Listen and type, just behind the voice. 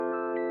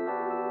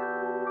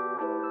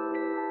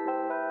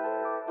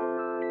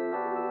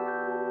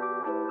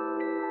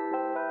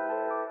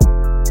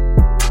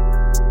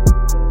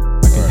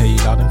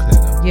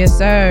Yes,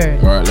 sir.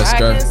 All right, let's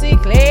go. I can see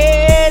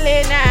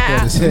clearly now.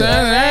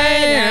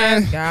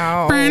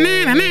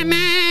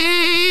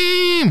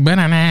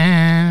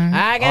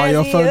 I can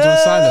your see phone's on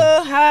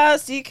silent.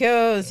 house he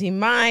goes, he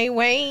my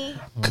way.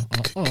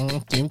 That's all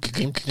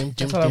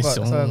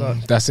I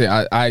got. That's it.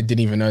 I didn't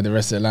even know the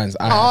rest of the lines.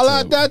 All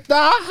of the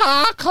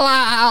dark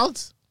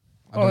clouds.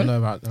 I On. don't know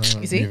about.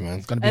 You see?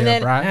 It's gonna be And a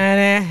then, bright.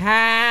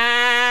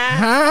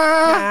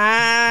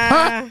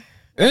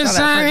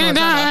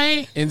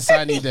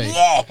 Inside the day.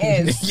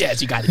 Yes.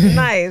 Yes, you got it.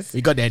 Nice.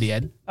 We got there at the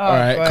end. Oh, All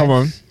right, gosh. come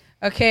on.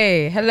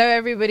 Okay, hello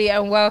everybody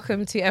and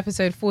welcome to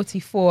episode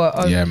 44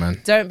 of Yeah,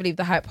 man. Don't Believe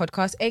the Hype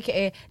podcast,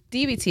 aka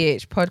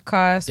DBTH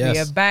podcast. Yes. We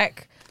are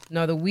back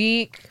another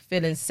week,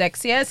 feeling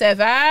sexy as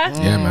ever,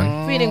 Yeah,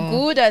 man. feeling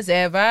good as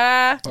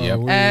ever.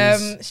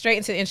 Yep. Straight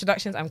into the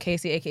introductions. I'm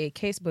Casey, aka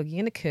Case Boogie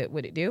in the Cut.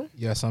 What it do?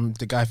 Yes, I'm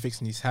the guy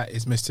fixing his hat.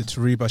 Is Mr.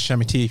 Tariba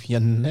Shamitif. You're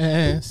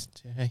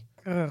nasty.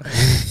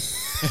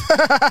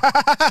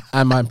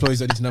 And my employees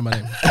don't need to know my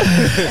name.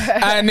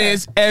 And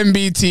it's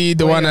MBT,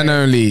 the one and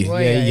only.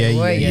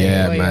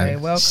 Yeah, man.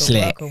 Welcome,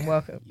 Slit.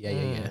 welcome. Yeah.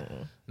 Not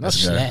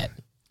Let's go. slat.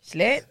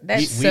 Slit?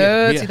 That's We-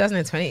 so we-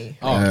 2020.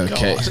 Oh,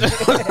 Okay. God.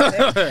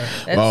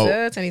 That's Well,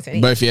 so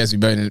 2020. Both years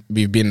we've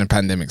been in a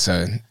pandemic,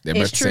 so they're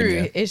both It's the same. true.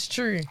 Yeah. It's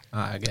true.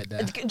 I get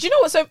that. Do you know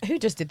what? Who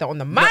just did that on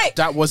the mic?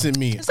 That wasn't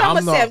me. Someone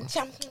I'm not.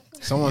 said,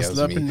 Someone's Yeah, it was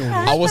slurping me.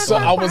 noodles.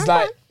 I was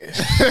like,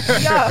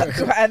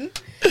 "Yuck,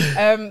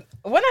 man."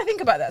 When I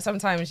think about that,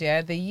 sometimes,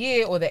 the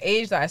year or the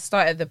age that I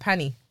started the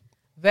panny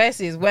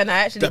versus when I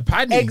actually The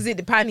panny? exit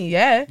the panny,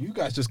 You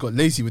guys just got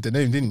lazy with the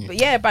name, didn't you? But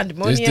yeah,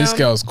 pandemonium. this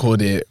girl's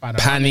called it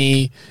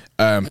Panny,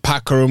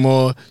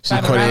 Pacaromo. She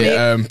called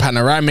it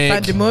Panoramic.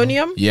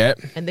 Pandemonium, Yep.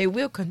 and they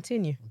will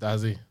continue.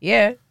 Does he?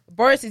 Yeah,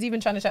 Boris is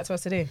even trying to chat to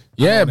us today.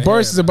 Yeah, wanna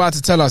Boris hear is it, about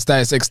to tell us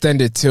that it's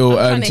extended till I'm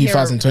trying to hear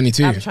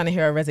 2022. I'm trying to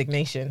hear a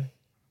resignation.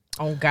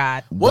 Oh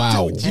God, What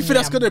Wow. do you think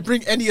that's going to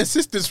bring any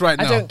assistance right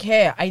now? I don't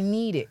care. I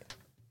need it.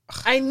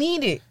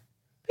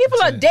 People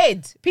are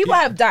dead. People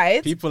have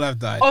died People have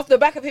died. off the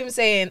back of him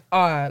saying,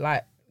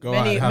 like Go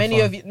out and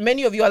have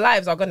many of your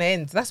lives are gonna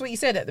end. That's what you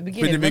said at the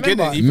beginning. In the beginning,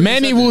 remember? he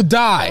Many said will that.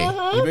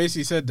 die. He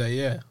basically said that,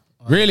 yeah.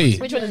 Really?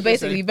 Which one is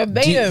basically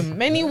verbatim?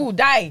 Many will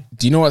die.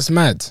 Do you know what's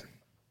mad?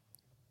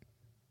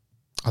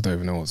 I don't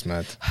even know what's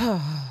mad.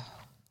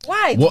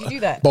 Why did you do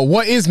that? But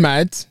what is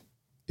mad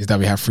is that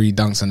we have 3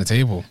 dunks on the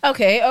table.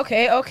 Okay.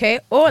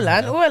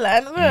 Orlan. All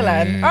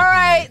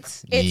right.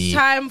 It's Yeah.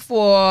 time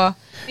for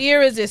the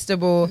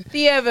irresistible,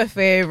 the ever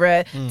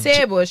favorite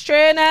tables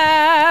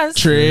trainers.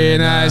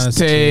 Trainers,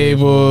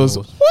 tables.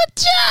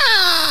 What?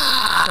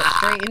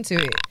 Straight into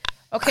it.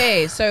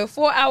 Okay, so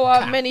for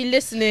our many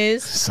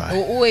listeners, Sorry.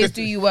 we'll always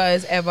do you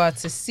as ever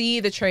to see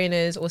the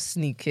trainers or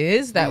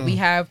sneakers that we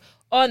have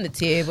on the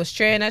tables.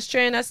 Trainers,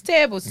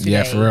 tables today.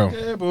 Yeah, for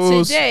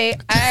real. Today,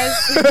 as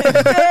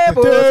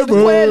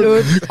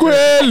tables,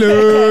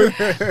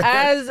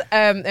 as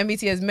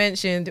MBT has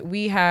mentioned,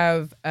 we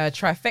have a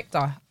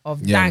trifecta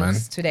of Yeah, danks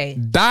man. today.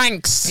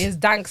 Danks. It's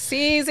dank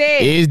season.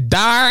 It's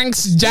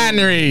Danks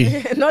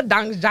January. Not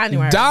danks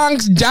January.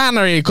 Dunks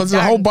January, because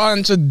there's a whole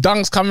bunch of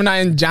dunks coming out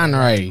in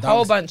January.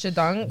 Whole bunch of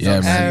dunks. Yeah,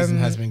 man. Season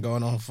has been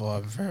going on for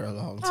a very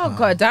long time. Oh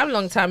god, damn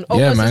long time.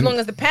 Almost as man. long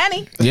as the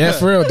panty. Yeah,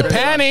 for real. The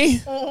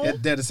panty. Yeah,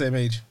 they're the same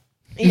age.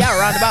 Yeah,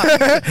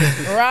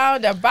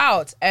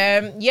 roundabout.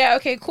 Yeah,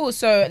 okay, cool.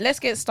 So let's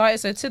get started.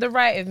 So to the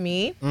right of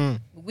me,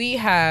 we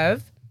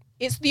have.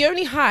 It's the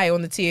only high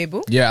on the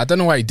table. Yeah, I don't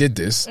know why he did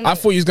this. I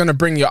thought he was going to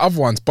bring your other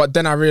ones, but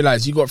then I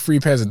realized you got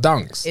 3 pairs of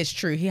dunks. It's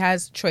true. He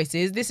has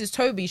choices. This is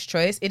Toby's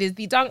choice. It is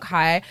the Dunk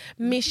High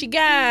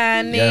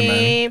Michigan. Yeah,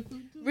 man.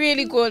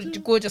 Really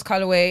gorgeous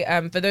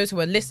colorway. For those who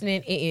are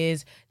listening, it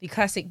is the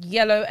classic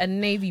yellow and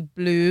navy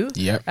blue.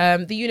 Yep.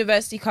 The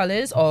university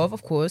colors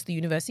of course, the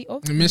University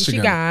of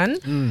Michigan.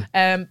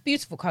 Michigan.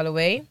 Beautiful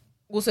colorway.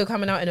 Also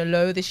coming out in a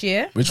low this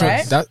year. Which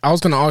right? one? I was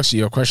going to ask you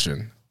your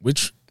question.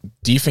 Which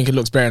do you think it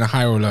looks better in a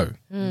high or low?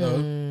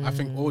 Low. I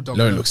think all dunks.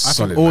 Low looks I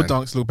solid, think all man.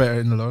 dunks look better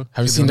in the low.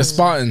 Have you seen the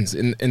Spartans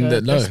in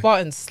the low? The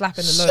Spartans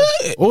slapping the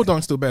low. All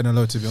dunks look better in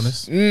the low, to be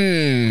honest. I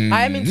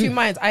am in 2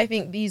 minds. I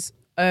think these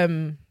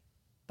the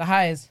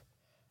highs,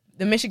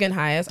 the Michigan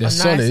highs, They're are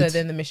nicer solid.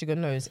 than the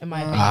Michigan lows, in my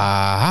opinion.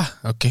 Ah,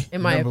 okay.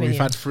 In my Remember, opinion. we've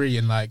had 3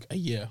 in like a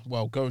year.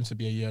 Well, going to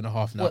be a year and a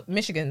half now. What,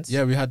 Michigans?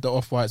 Yeah, we had the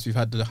off-whites, we've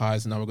had the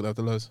highs, and now we're going to have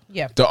the lows.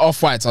 Yeah, The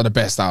off-whites are the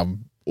best out of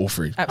all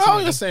 3. Oh,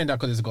 absolutely. you're saying that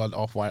because it's got an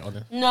off-white on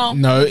it. No,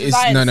 No, it's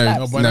design no.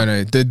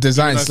 slaps. The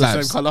design It's the same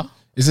slaps. colour.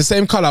 It's the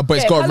same color, but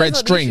it's Yeah, got a colour's red not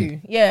the string. issue.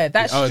 Yeah,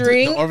 that Oh,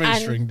 string. the orange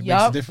and, string makes a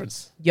yup,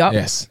 difference. yup.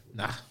 Yes,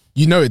 Nah.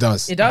 you know it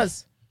does. It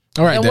does.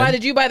 All right Then why then,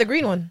 did you buy the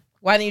green one?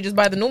 Why didn't you just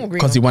buy the normal green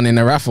because he one? won in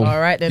a raffle. All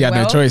right, then. He had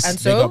well, no choice. And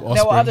Big so up there were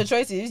Osprey. other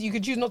choices. You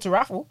could choose not to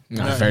raffle.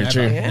 Nah, very never,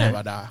 true. Yeah.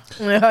 Never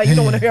that. You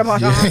don't want to hear about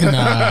that.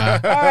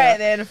 Nah. All right,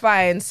 then,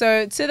 fine.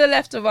 So to the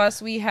left of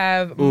us, we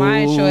have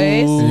my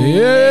choice.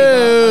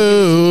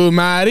 Yo,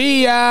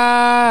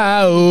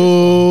 Maria,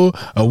 oh,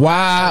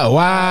 wah,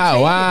 wah,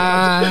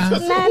 wah. La la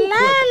la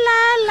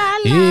la la.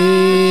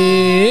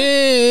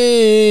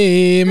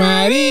 Hey,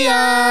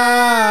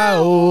 Maria,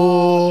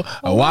 oh,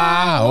 Wah,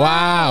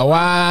 wah,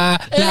 wah.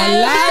 La,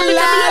 la,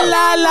 la,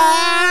 la,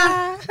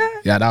 la.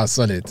 Yeah, that was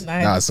solid.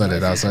 That was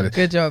solid. That was solid.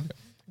 Good job.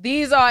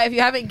 These are, if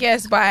you haven't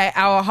guessed, by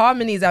our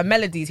harmonies and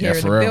melodies here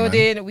in the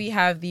building. Man. We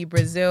have the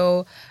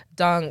Brazil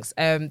dunks.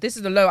 This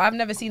is the low. I've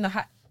never seen the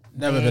high.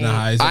 Never been a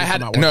highs. I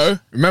had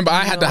Remember,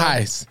 I had the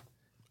highs.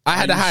 I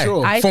had the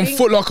high from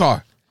Foot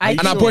Locker, and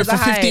I bought it for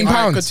 £15.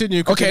 Right,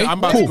 continue. Okay, I'm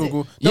about to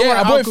Google.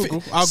 I bought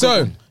it.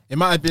 So it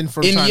might have been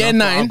from in China, year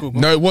 9.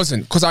 No, it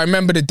wasn't, because I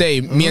remember the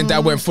day me and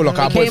Dad went Foot Locker.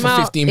 I bought it for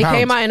 £15. It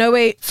came out in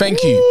 08.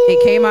 Thank you.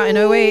 It came out in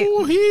 08.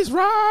 Oh, he's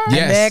right.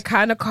 Yes. And they're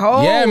kind of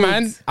cold. Yeah,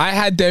 man. I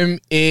had them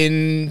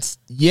in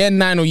year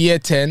 9 or year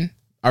 10.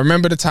 I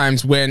remember the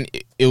times when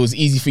it was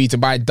easy for you to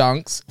buy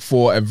dunks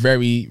for a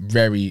very,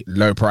 very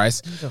low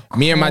price.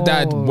 Me and my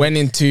dad went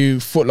into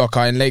Foot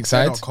Locker in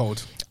Lakeside. They're not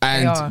cold.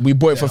 And we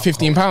bought it for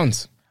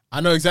 £15. I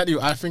know exactly.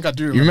 I think I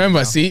do remember. You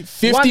remember, see?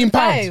 £15.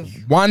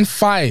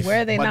 1.5.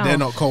 Where are they now? But they're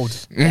not cold.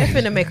 They're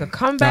finna make a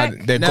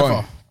comeback. They're Never.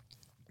 gone.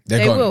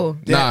 They gone. will.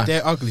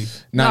 They're ugly.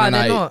 No,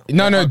 they're not.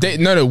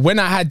 No. When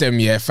I had them,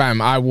 yeah,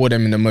 fam, I wore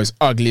them in the most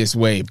ugliest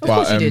way. Of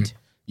course you did.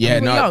 Yeah,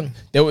 You were young.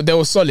 they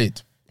were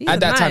solid. These At are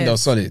that time, they were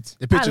nice. solid.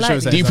 The picture I like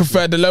shows that. Do you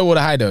prefer the low or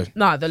the high though?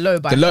 Nah, the low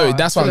by The low, far.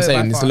 that's what I'm The low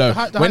saying. by It's the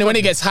far. low. When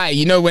it gets high,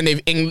 you know when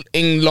they've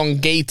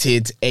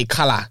elongated a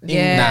colour.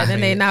 Yeah, then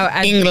they now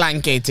add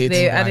elongated.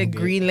 they added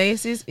green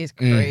laces. It's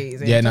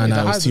crazy. Yeah, no, The it was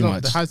highs too do not-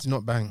 much. The highs do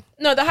not bang.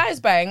 No, the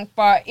highest bang,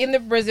 but in the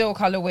Brazil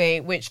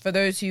colorway, which for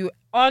those who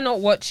are not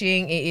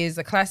watching, it is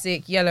a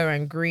classic yellow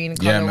and green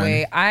Yeah,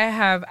 colorway. man. I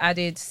have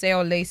added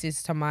sail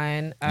laces to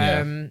mine.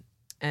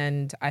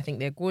 And I think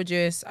they're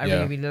gorgeous. I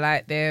really, really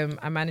like them.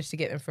 I managed to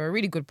get them for a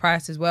really good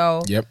price as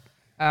well. Yep.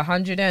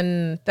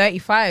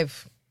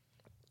 135.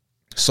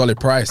 Solid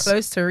price.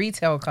 Close to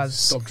retail, cuz.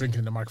 Stop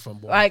drinking the microphone,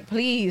 boy. Like,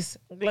 please.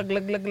 Glug,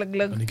 glug, glug, glug,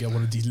 glug. And you get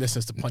one of these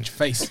listeners to punch your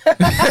face.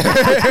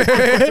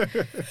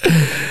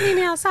 Meet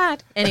me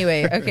outside.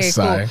 Anyway, okay,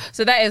 Sorry. cool.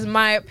 So that is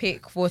my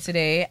pick for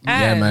today.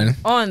 Yeah, And man.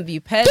 on the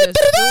pedestal.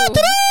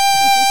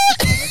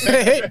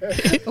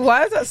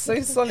 Why is that so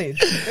solid?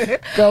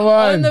 Come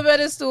On on. the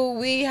pedestal,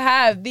 we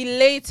have the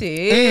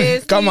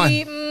latest, come on.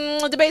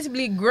 the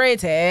basically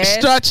greatest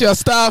Stretch your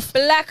stuff.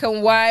 black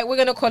and white. We're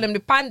gonna call him the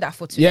panda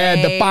for today. Yeah,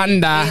 the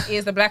panda. It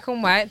is the black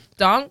and white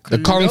dunk. The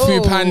Kung Fu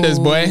low.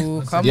 pandas,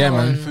 boy. Come Yeah, on.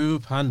 man. Fu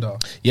Panda.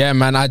 Yeah,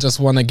 man. I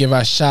just want to give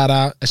a shout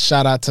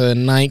out to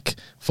Nike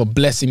for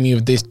blessing me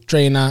with this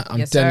trainer. I'm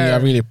Yes, telling you, sir. I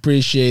really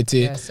appreciate it.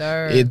 Yes,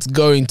 sir. It's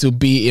going to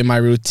be in my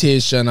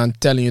rotation. I'm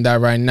telling you that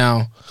right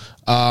now.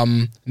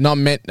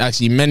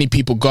 Many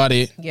people got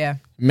it. Yeah.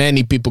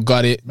 Many people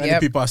got it. Many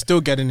Yep. people are still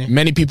getting it.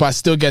 Many people are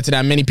still getting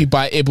that. Many people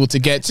are able to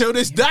get Till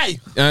this day.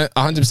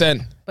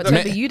 100%. But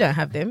Toby, you don't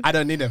have them. I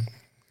don't need them.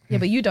 Yeah,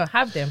 but you don't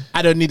have them.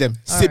 I don't need them.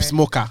 Sip right.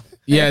 smoker.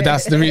 Yeah,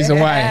 that's the reason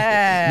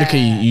why. Look at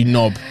you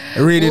knob.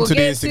 Read We'll into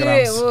the get to it.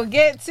 Instagrams. We'll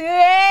get to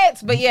it.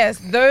 But yes,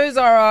 those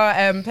are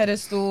our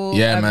pedestal.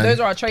 Yeah, man. Those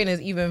are our trainers,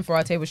 even for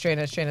our tables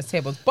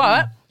tables.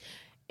 But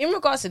in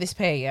regards to this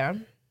pair, yeah,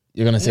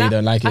 You're gonna say you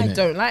don't like it. I innit?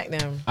 don't like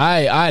them.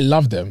 I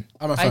love them.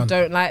 I'm a I fan.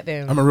 don't like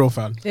them. I'm a real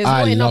fan. There's I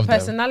not enough love them.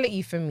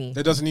 personality for me.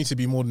 There doesn't need to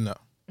be more than that.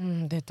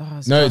 There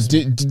does. No,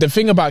 the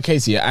thing about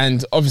Casey,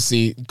 and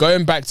obviously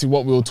going back to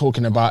what we were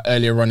talking about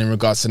earlier on in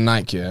regards to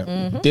Nike,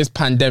 this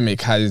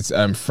pandemic has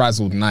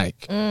frazzled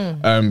Nike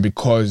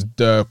because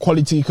the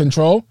quality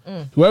control,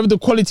 whoever the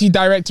quality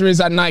director is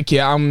at Nike,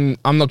 I'm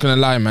not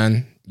gonna lie,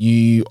 man,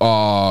 you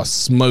are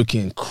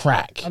smoking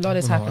crack A lot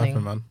is What happened,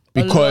 happening. man? A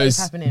lot is because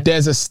happening.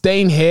 there's a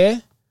stain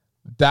here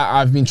that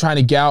I've been trying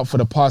to get out for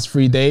the past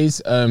 3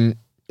 days.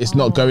 It's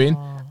not going,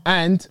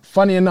 and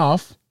funny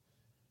enough.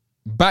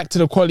 Back to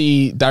the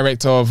quality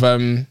director of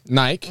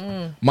Nike,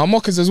 my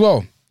mockers as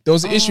well. There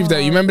was an issue with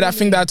that. You remember that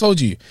thing that I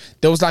told you?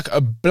 There was like a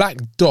black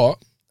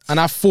dot, and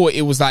I thought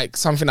it was like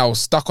something that was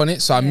stuck on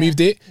it, so I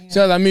moved it.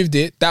 So as I moved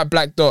it, that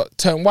black dot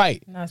turned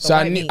white. No, it's the So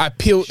white meat. I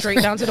peeled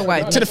Straight down to the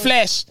white to the meat.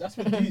 flesh. That's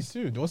what these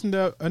too. Wasn't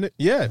there?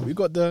 Yeah, we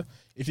got the.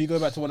 If you go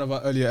back to one of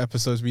our earlier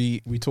episodes,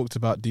 we talked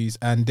about these,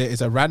 and there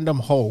is a random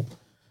hole.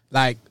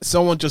 Like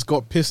someone just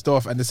got pissed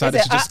off and decided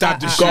Is it, to just stab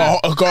the shit.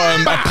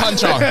 Got a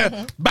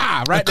puncher,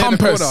 Bah, a right there in the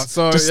compass. corner.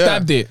 So Just yeah.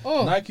 stabbed it.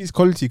 Nike's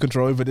quality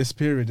control over this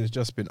period has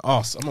just been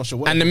arse. I'm not sure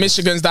what. And the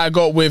Michigans that I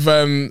got with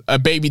a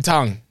baby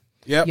tongue,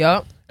 Yep.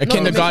 Yup. a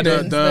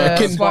kindergarten, the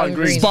kin- Spartan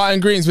Greens. Spartan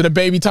Greens with a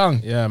baby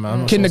tongue. Yeah, man. I'm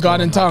not sure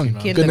Kindergarten what's going on tongue. with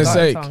Nike, man. Goodness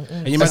sake. Kindergarten tongue.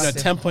 And you meant a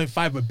Disgusting.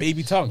 10.5 with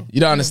baby tongue. You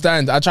don't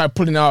understand. I tried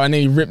pulling it out and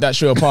then he ripped that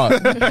shit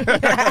apart.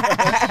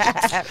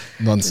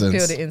 Nonsense.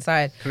 Peeled it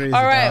inside. Crazy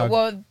All right. dog.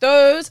 Well,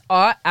 those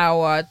are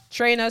our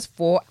trainers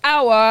for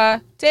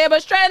our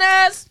tables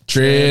trainers.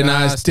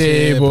 Trainers,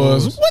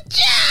 tables.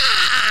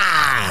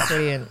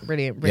 Brilliant,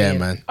 brilliant, Yeah, brilliant.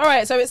 man. All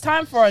right. So it's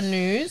time for our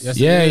news. Yes,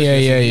 Yeah, it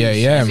is.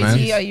 yeah, CT,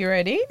 man. are you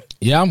ready?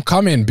 Yeah, I'm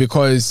coming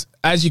because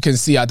as you can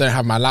see, I don't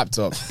have my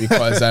laptop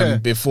because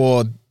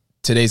before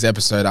today's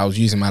episode, I was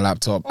using my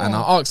laptop and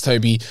I asked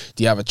Toby,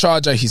 do you have a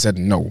charger? He said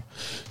no.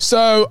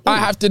 So I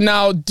have to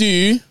now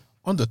do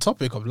On the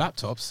topic of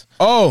laptops,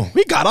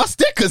 we got our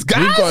stickers,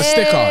 guys. We've got a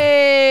sticker.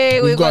 Hey,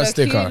 We've we've got got a a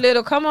sticker. cute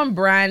little, come on,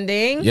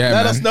 branding. Yeah,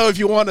 Let man. us know if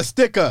you want a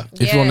sticker.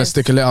 If you want a Yes.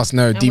 sticker, let us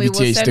know. And we will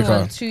DBTA send sticker.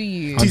 one to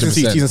you. 100%.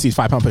 T's and C's,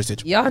 £5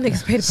 postage. Y'all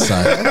niggas paid for So,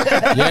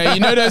 yeah, you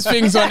know those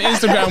things on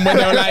Instagram when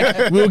they're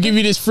like, we'll give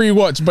you this free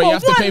watch, but you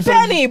have to pay for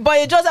penny, but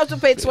you just have to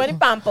pay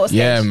 £20 postage.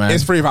 Yeah, man.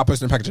 It's free without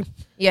posting and packaging.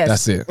 Yes.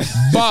 That's it.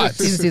 But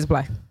Seasons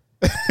apply.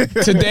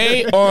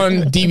 today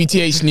on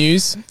DBTH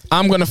News,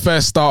 I'm going to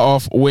first start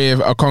off with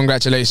a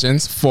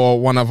congratulations for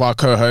one of our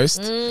co-hosts,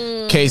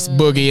 Case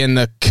Boogie and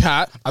the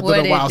Cat. I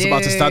don't know why I was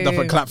about to stand up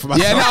and clap for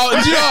myself. Yeah,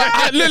 no, do you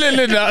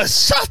know what? Look,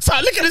 shut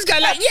up. Look at this guy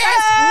like,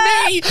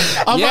 yes, me.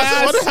 How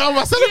am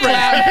I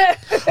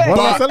celebrating? What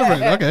am I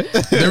celebrating?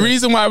 Okay. The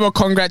reason why we're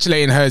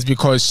congratulating her is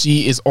because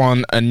she is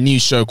on a new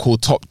show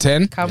called Top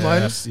 10. Come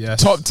on.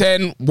 Yes. Top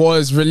 10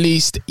 was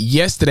released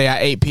yesterday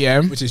at 8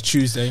 p.m. Which is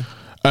Tuesday.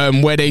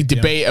 Where they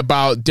debate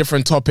about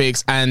different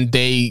topics and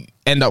they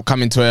end up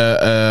coming to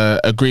a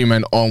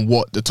agreement on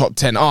what the top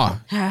 10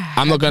 are.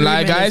 I'm not gonna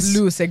lie, Agreement is guys.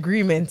 Loose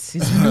agreements.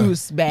 It's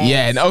loose, man.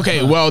 Yeah, and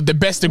okay, well, the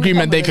best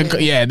agreement they can,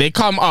 they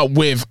come up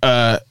with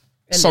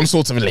some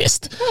sort of a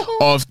list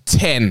of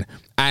 10.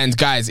 And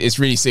guys, it's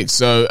really sick.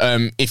 So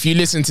if you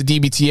listen to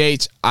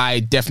DBTH,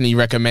 I definitely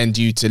recommend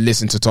you to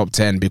listen to Top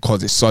 10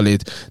 because it's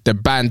solid. The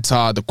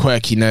banter, the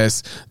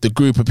quirkiness, the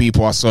group of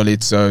people are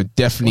solid. So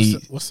definitely.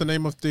 What's the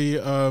name of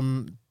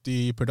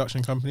the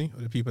production company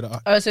or the people that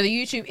are? Oh, so the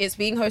YouTube, it's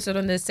being hosted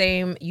on the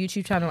same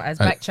YouTube channel as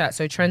Backchat.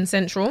 So Trend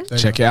Central.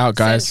 Check it out,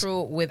 guys.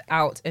 Central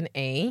without an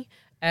A.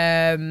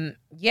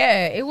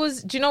 Yeah, it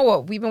was. Do you know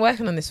what? We've been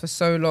working on this for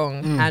so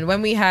long, and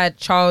when we had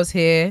Charles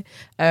here,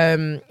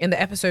 in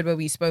the episode where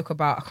we spoke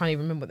about, I can't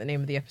even remember what the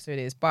name of the episode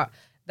is, but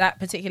that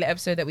particular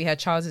episode that we had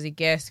Charles as a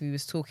guest, we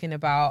was talking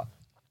about,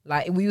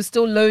 like, we were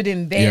still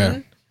loading then.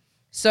 Yeah.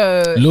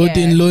 So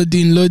Loading.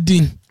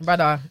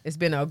 brother, it's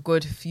been a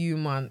good few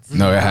months.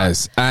 No, it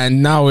has,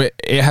 and now it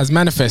has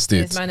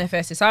manifested. It's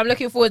manifested. So I'm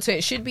looking forward to it.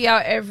 It should be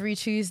out every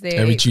Tuesday.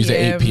 Every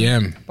Tuesday, 8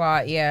 p.m.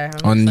 But yeah,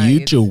 I'm on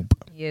excited. YouTube.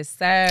 Yes,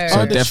 sir. So,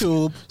 On the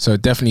tube. so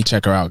definitely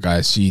check her out,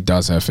 guys. She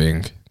does her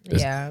thing.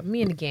 Yeah,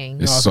 me and the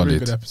gang. It's No, it's a solid. really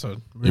good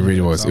episode. It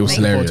really was. It was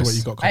I'm looking forward to hilarious. what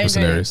you got I coming. It's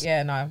enjoyed hilarious. it.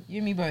 Yeah, no, you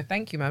and me both.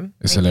 Thank you, man.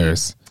 It's Thank you.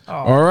 hilarious. Oh.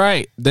 All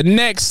right. The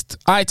next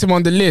item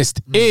on the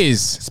list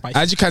is, Spicy.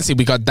 as you can see,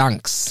 we got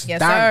dunks.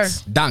 Yes,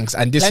 Dunks. sir. Dunks.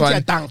 And this Plenty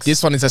one, of dunks.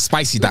 this one is a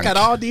spicy Look dunk. at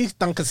all these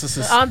dunkuses.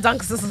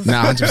 Dunks.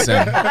 Nah,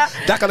 100%.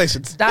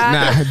 Dunkalations.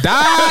 Nah,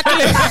 dunk.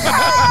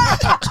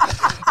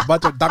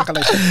 Bunch of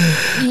dunkalations.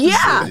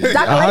 Yeah,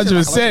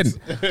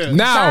 100%.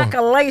 Now,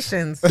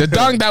 Congratulations. the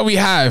dunk that we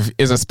have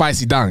is a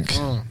spicy dunk.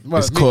 Well,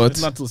 It's called.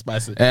 It's not too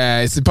spicy.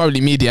 It's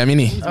probably medium,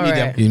 innit? All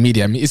right. It's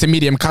medium. It's a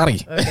medium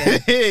curry.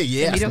 Okay.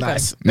 Yeah, Medium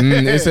nice.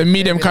 It's a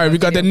medium curry. We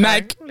got the Medium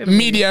Nike curry.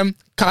 medium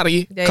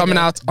curry There you coming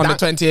go. out on the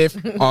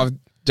 20th of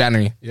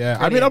January. Yeah,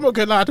 I mean, I'm not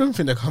gonna lie. I don't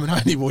think they're coming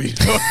out anymore. You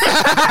know,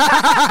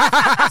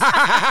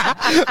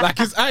 like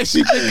it's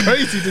actually been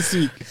crazy this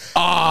week.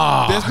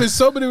 There's been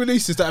so many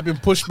releases that have been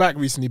pushed back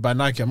recently by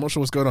Nike. I'm not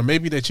sure what's going on.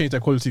 Maybe they changed their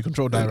quality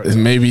control director.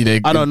 Maybe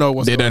they. I don't know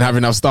what's They going don't have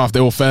enough staff. They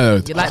all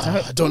furloughed. You like to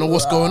hope. I don't know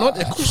what's going on.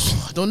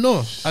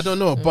 I don't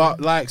know.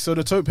 But like, so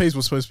the Taupe Pays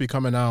was supposed to be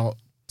coming out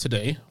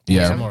today,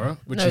 Yeah. tomorrow,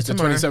 which No, is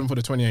tomorrow. the 27th or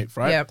the 28th,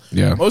 right? Yep.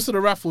 Yeah. Most of the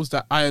raffles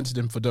that I entered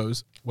in for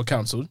those were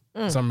cancelled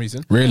for some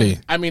reason. Really?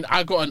 I mean,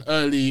 I got an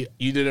early.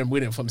 You didn't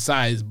win it from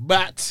size,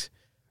 but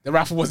the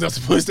raffle was not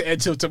supposed to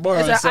end till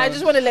tomorrow. So so I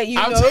just want to let you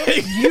I'm know,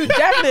 taking- you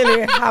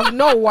definitely have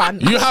no one.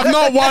 You have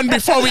not won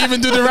before we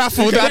even do the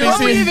raffle. That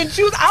Before we is even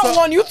choose, I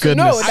want you to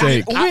Goodness know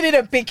sake. that we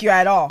didn't pick you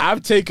at all.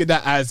 I've taken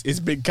that as it's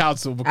been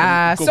cancelled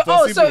because So it's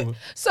possible.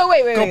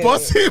 wait.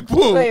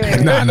 Possible.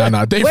 Wait.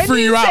 No. They When threw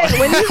you out. said-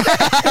 when you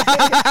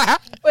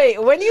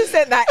wait, when you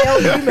sent that L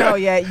email,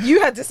 yeah, you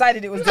had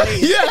decided it was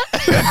delayed. Yeah.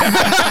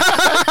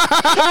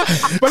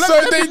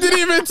 So they didn't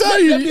even tell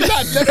you.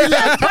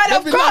 But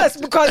of course,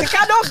 because it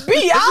cannot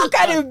be. How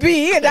can it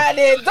be that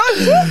they don't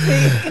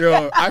choose me?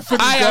 Yo,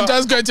 I am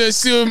just going to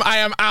assume I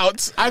am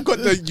out. I got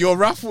your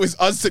raffle is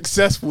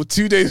unsuccessful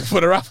 2 days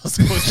before the raffle's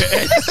supposed to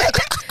end.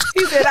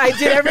 He said I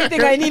did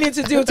everything I needed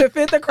to do to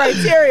fit the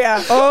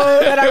criteria. Oh,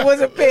 that I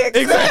wasn't picked.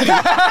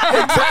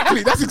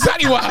 Exactly. That's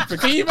exactly what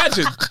happened. Can you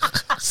imagine?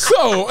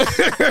 So I'm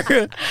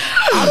taking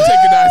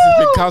that as it's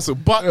been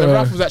cancelled, but the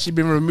raffle's actually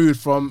been removed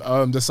from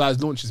the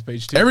size launches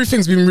page too.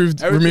 Everything's been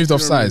removed Everything's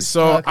off been size.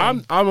 So Okay.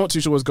 I'm not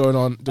too sure what's going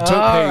on. The All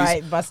Taupe Pays,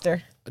 right,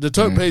 Buster. the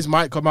Taupe Pays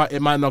might come out,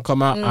 it might not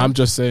come out. I'm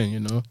just saying, you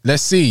know.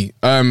 Let's see.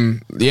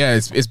 Yeah,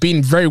 it's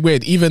been very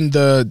weird. Even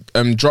the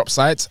drop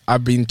sites,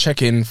 I've been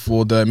checking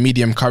for the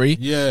medium curry.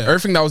 Yeah.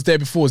 Everything that was there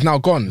before is now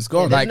gone. It's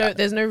gone. Like,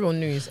 There's no real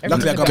news.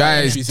 Luckily I got my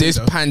guys, entries in, this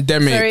though.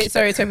 pandemic.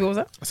 Sorry, Toby, what was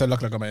that? I said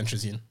luckily I got my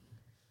entries in.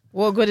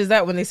 What good is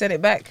that when they send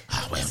it back?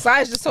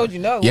 Sage just told you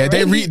no. Yeah,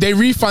 already. they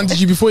refunded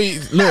you before you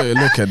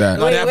look at that.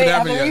 No, they Wait,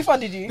 haven't I yet.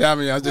 refunded you. Yeah, I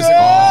mean, I was just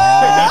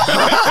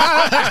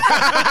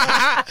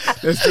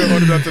they're still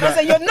holding on to I that.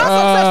 said you're not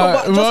successful,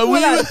 but just we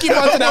hold on. will keep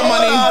on to that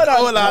money.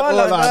 Hold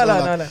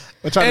on.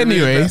 We're trying to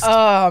Anyways,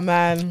 Oh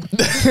man.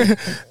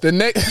 the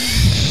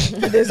next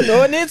There's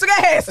no need to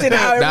get hasty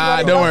now. Nah,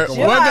 everybody. don't worry. Chill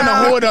We're gonna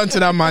out. hold on to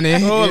that money.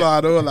 Hold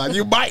on.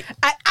 You might.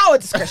 At our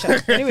discretion.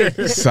 Anyway.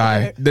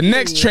 Sigh. The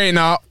next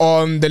trainer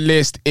on the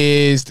list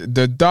is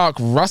the dark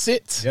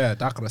russet. Yeah,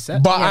 dark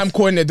russet. But I'm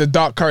calling it the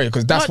dark curry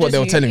because that's Not what just they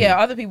were you. telling me. Yeah,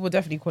 other people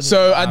definitely call it.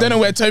 So I don't know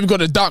where Toby got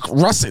the dark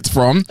russet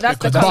from. That's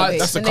the Because colour.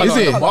 that's the the colour name on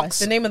of the the box. box.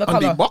 The name of the On the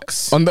colour.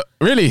 box. On the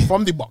really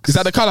From the box. is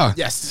that the color?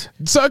 Yes.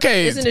 So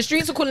okay. Listen, the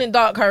streets are calling it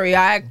dark curry.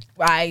 I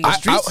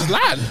Streets is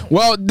land.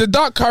 Well, the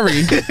dark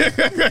curry.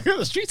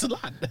 The streets is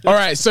land. All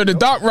right, so the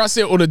dark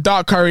russet or the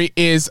dark curry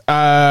is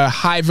a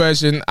high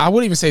version. I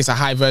wouldn't even say it's a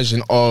high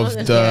version of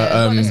Not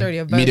the necessarily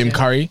a version. medium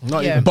curry,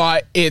 Not Yeah.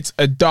 but it's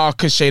a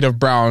darker shade of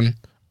brown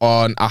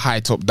on a high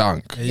top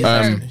dunk. You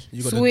got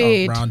Sweet.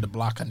 the dark brown, the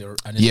black, and the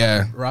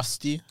Yeah.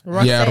 rusty. Yeah,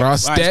 Russet.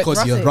 russet. Right,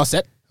 because you're Russet.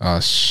 russet. Oh,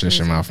 shush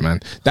your mouth, man.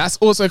 That's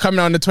also coming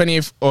out on the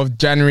 20th of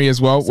January as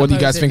well. What do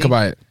you guys think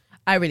Supposedly. about it?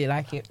 I really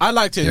like it. I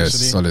liked it Yeah, it's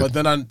initially, solid.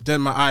 but then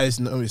my eyes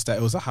noticed that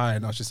it was a high,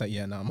 and I was just like,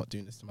 yeah, no, I'm not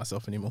doing this to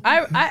myself anymore.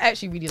 I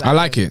actually really like it. I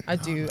like it. I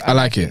do. I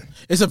like it.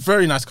 It's a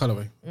very nice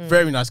colorway.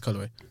 Very nice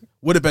colorway.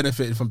 Would have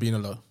benefited from being a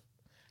low.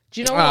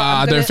 Do you know what?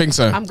 I don't think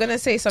so. I'm going to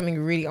say something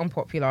really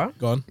unpopular.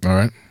 Go on. All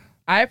right.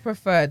 I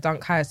prefer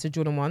Dunk Highs to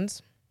Jordan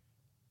 1s.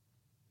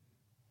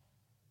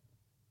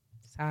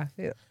 That's how I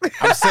feel.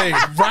 I'm saying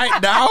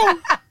right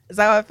That's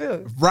how I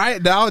feel.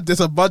 now, there's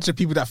a bunch of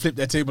people that flip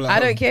their table. At I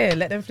home. don't care.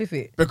 Let them flip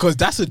it. Because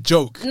that's a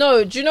joke.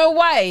 No, do you know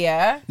why,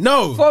 yeah?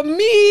 No. For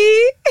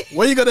me...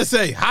 What are you gonna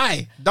say?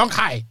 Hi, dunk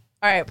high.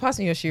 All right, pass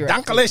me your shoe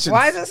rack. Dunkalations.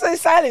 Why is it so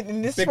silent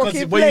in this Because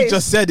fucking what place? you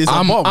just said is a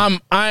bomb.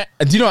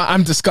 Do you know what?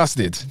 I'm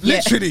disgusted.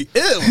 Literally,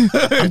 ew.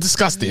 I'm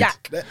disgusted.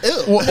 Yuck.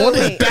 Ew. What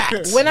is Wait,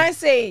 that?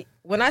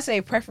 when I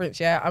say preference,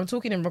 yeah, I'm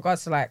talking in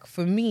regards to like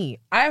for me,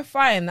 I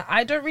find that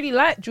I don't really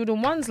like Jordan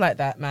 1s like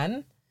that,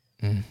 man.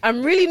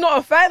 I'm really not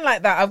a fan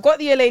like that. I've got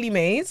the Aleli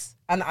Mays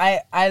and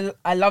I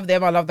love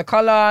them. I love the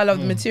color, I love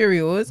the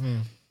materials.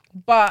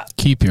 But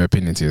Keep your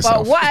opinion to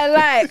yourself. but what I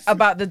like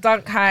about the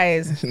Dunk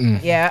Highs,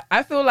 yeah,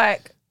 I feel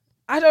like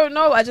I don't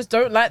know, I just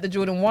don't like the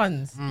Jordan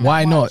 1s.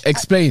 Why not?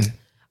 Explain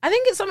I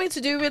think it's something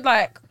to do with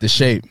like, the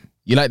shape.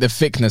 You like the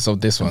thickness of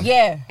this one.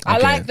 yeah, I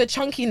Okay. like the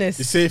chunkiness.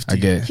 The safety. I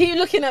get it. Keep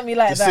looking at me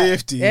like The that.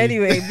 safety.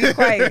 Anyway, be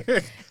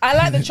quiet. I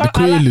like the chunk.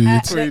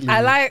 Quaalude.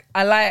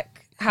 I like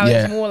how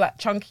Yeah. it's more like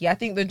chunky. I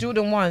think the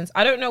Jordan 1s,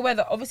 I don't know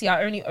whether, obviously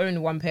I only own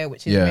one pair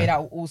which is Yeah. made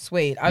out of all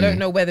suede. I don't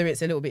know whether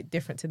it's a little bit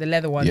different to the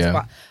leather ones, Yeah.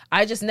 but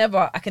I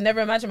can never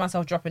imagine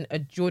myself dropping a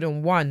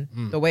Jordan 1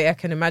 the way I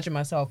can imagine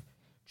myself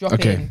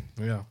dropping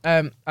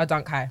Yeah. a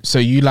Dunk High. So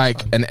you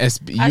like an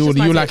SB? That's just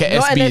my You like take. an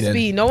Not SB an then?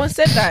 SB. No one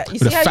said that. You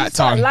With see a how fat you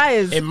start tongue.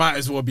 liars. It might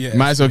as well be.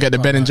 Might as well get the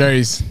Ben and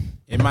Jerry's.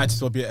 It might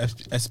as well be a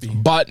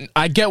SB. But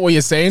I get what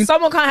you're saying.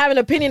 Someone can't have an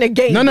opinion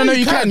again. No, you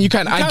you can.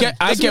 can. I You get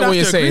can. Doesn't what have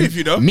you're to agree saying. with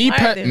you, though.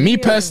 Alright then, Me yeah.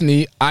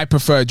 personally, I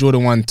prefer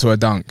Jordan 1 to a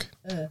dunk.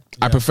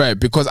 I prefer it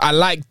because I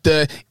like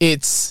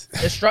it's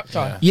The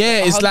structure.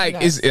 yeah, it's like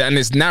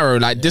it's narrow.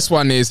 Like this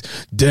one is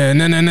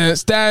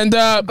stand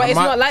up. But it's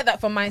My- not like that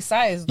for my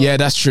size. Though. Yeah,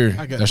 that's true.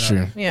 I get That's that.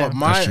 true. Yeah. But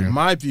That's true.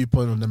 my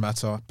viewpoint on the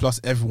matter, plus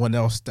everyone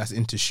else that's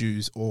into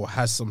shoes or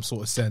has some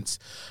sort of sense,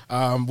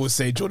 will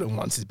say Jordan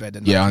 1s is better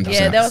than Yeah, Nike. 100%.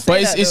 Yeah, they'll say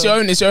But that it's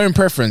though. your own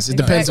preference. It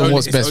depends on It's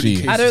what's only- best for it's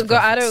you. only I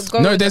don't go.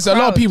 No, with there's the a lot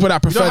of crowd. people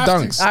that prefer have to.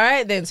 dunks. All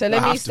right then, so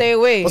let have me to. stay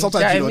away. But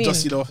sometimes Do you know know, what I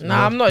just, you know, mean?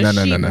 Nah, I'm not a No,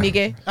 sheep, no.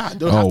 nigga.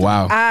 Don't Oh have to.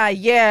 wow.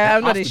 Yeah,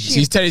 I'm not a She's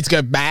sheep. telling you to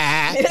go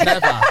back.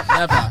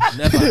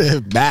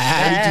 Never.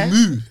 back.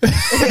 Move.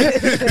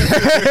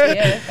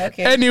 Yeah,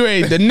 okay.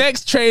 Anyway, the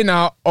next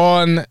trainer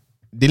on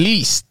the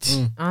list,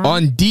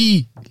 on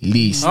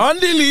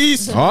the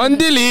list, On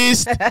the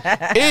list.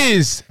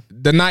 is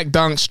the Nike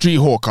Dunk Street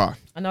Hawker.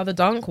 Another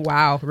dunk.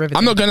 Wow, riveting.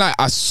 I'm not gonna lie,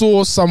 I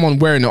saw someone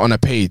wearing it on a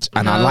page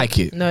and I like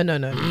it. No.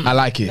 I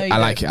like it. No, you I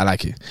like it. I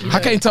like it. How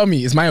can you tell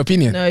me? It's my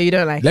opinion. No, you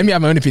don't like. Let me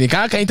have my own opinion.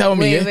 How can you tell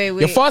me? Wait, yeah? wait.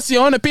 You're forcing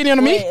your own opinion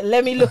on me? Wait,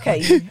 let me look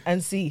at you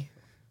and see.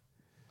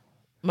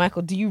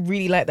 Michael, do you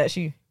really like that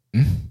shoe?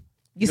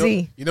 You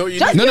see? You know what you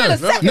Just need? give it a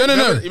second.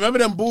 No. You remember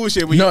them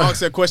bullshit when No. you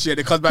ask a question and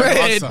it comes back with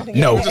an answer?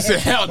 No. You just say,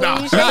 hell no.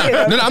 You should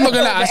say it. No, I'm not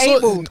gonna lie. I saw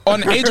Able.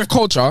 on Age of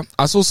Culture.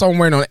 I saw someone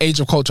wearing on Age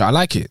of Culture. I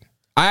like it.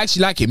 I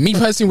actually like it. Me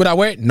personally, would I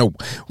wear it? No.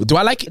 Do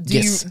I like it?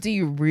 Yes. Do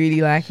you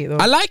really like it though?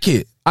 I like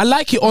it. I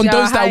like it on Yeah,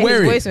 those how that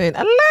wear his it. voice went,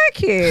 I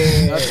like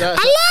it. I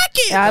like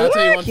it. I I'll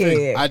tell you one like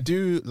thing. it. I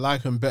do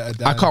like them better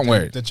than I can't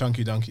wear it. the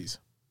Chunky Donkeys.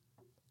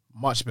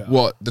 Much better.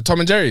 What? The Tom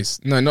and Jerry's?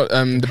 No, not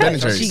the Ben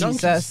and Jerry's.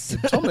 Jesus.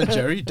 Tom and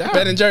Jerry, damn.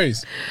 Ben and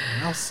Jerry's.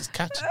 Mouse is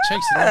chasing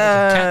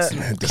cats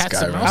This and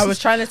guy, man. I mouse. was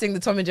trying to sing the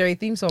Tom and Jerry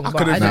theme song, but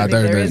could've- I Nah, don't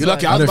think there don't. is You're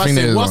lucky. one. I was I about don't to think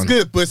say, there's what's one.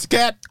 good,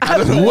 pussycat? I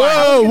don't know why.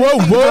 Whoa, whoa, I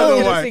don't know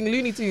whoa. why. Sing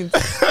Looney Tunes.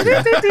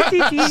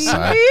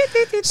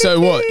 So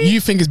what? You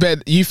think is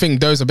better? You think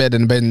those are better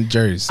than Ben and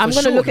Jerry's? I'm For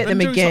gonna sure, look at Ben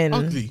them Jerry's are again.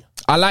 ugly.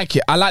 I like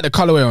it. I like the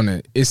colorway on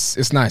it.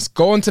 It's nice.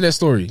 Go on to their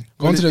story.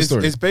 Go on to their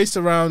story. It's based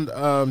around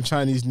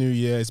Chinese New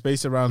Year. It's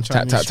based around Tap,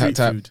 Chinese tap, street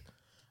tap, tap. food.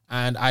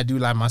 And I do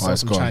like myself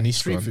it's some gone. Chinese It's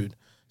street gone. food.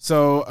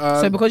 So,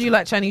 So because you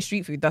like Chinese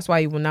street food, that's why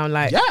you will now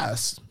like.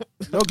 yes.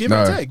 No, give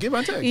No. and take. Give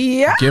and take.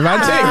 Yeah. Give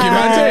and take. Give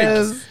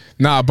and take.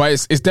 Nah, but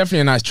it's definitely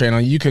a nice trainer.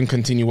 You can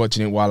continue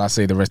watching it while I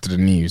say the rest of the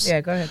news.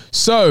 Yeah, go ahead.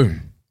 So,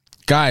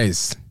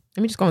 guys,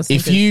 Let me just go on.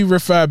 if you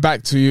refer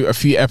back to a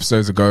few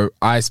episodes ago,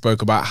 I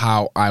spoke about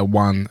how I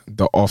won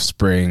the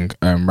Offspring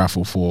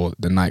raffle for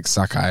the Nike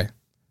Sakai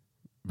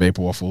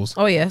Vapor Waffles.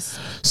 Oh yes.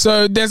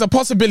 So there's a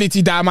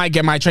possibility that I might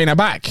get my trainer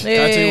back. Can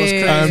I tell you what's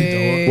crazy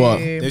though? What?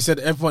 They said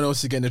everyone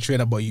else is getting the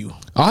trainer but you.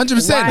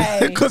 100%.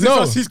 Because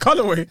No. it's his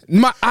colorway. It's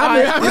not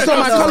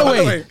my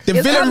colorway. The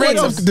It's villain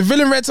coming. the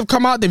villain reds have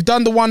come out. They've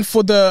done the one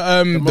for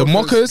the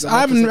mockers.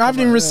 I haven't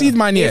even received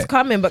mine It's yet.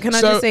 coming, but can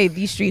I So- just say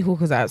these street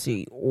hookers are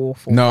actually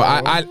awful. No,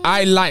 bro.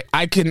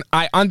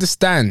 I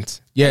understand.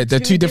 Yeah, they're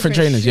two different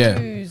trainers.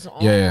 shoes.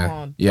 Yeah.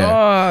 Oh,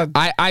 Yeah.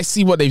 God. I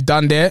see what they've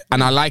done there,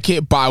 and I like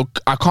it, but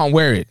I can't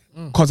wear it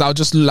because I'll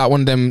just look like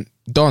one of them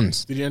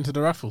dons. Did you enter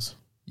the raffles?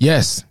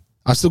 Yes,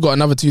 I've still got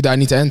another two that I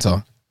need to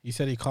enter. He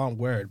said he can't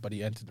wear it, but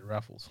he entered the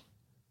raffles.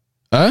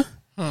 Huh?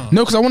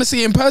 No, because I want to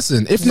see it in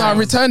person. If not, I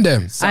return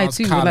them. I Sounds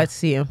too would calm. like to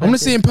see it. I want to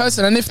see it in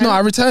person, and if not, I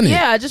return it.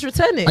 Yeah, I just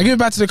return it. I give it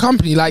back to the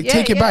company. Like, Yeah,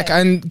 take it back yeah.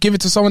 and give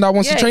it to someone that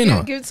wants to train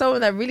her. give it to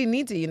someone that really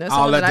needs it. You know, I'll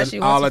someone that let actually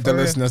the, I'll wants let it the for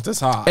real. listeners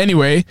decide.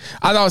 Anyway,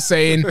 as I was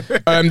saying,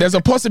 there's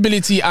a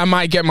possibility I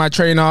might get my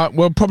trainer.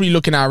 We're probably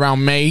looking at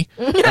around May.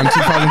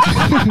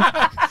 2000.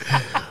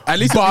 At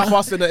least it'll be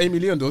faster than Amy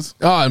Leon does.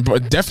 Oh,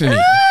 but definitely.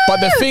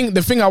 But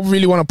the thing I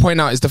really want to point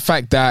out is the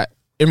fact that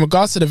in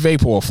regards to the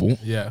Vapor Waffle,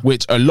 Yeah.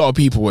 which a lot of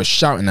people were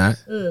shouting at,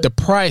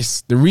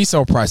 the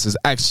resale price has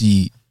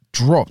actually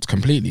dropped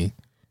completely.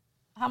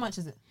 How much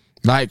is it?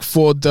 Like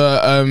for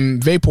the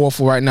Vapor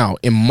Waffle right now,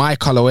 in my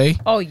colorway,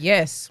 Oh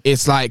yes,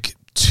 it's like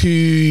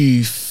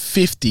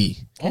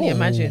 $250. can you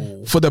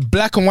imagine? For the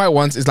black and white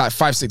ones, it's like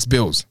 5-6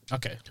 bills.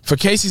 Okay. For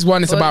Casey's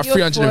one, it's Put about your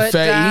foot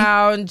 330.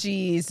 down,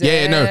 Jesus.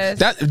 Yeah, no.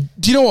 That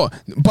do you know what?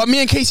 But me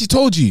and Casey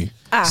told you.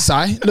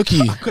 Sai, look at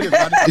you.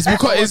 It's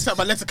because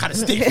my legs are kind of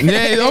stiff.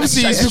 yeah,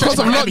 obviously it's because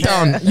of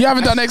lockdown. You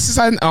haven't done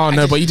exercise. Oh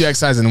no, but you do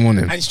exercise in the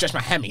morning. I stretch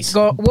my hammies.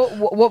 Go.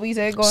 What were you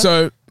saying? Go on.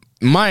 So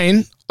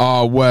mine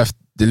are worth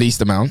the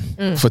least amount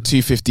for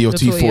 250 or The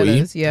tall 240.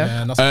 yellows,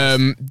 yeah. that's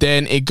nice.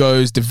 Then it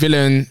goes the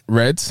villain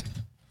reds.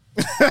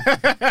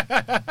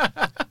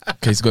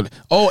 Okay, it's got.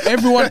 Oh,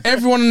 everyone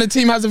on the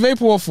team has a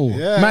Vapor Waffle.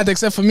 Yeah. Mad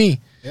except for me.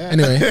 Yeah.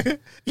 Anyway,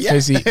 Yeah.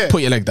 Casey,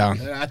 put your leg down.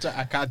 I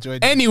can't join.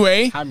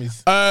 Anyway,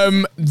 Hammies.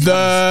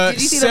 the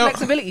Did you see the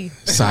flexibility?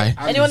 Sai.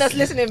 Anyone that's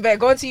listening, better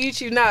go onto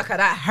YouTube now. Cause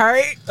that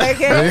hurt.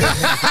 Okay.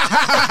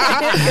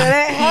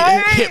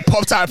 that hurt. Hip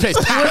popped out of place.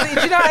 Was it,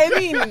 do you know what I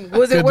mean?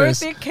 Was it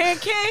Goodness. worth it?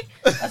 KK.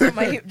 That's what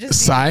my hip just did.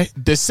 Sai.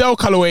 The cell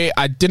colorway,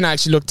 I didn't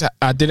actually look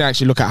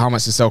at how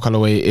much the cell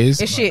colorway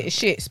is. It's shit. It's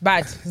shit. It's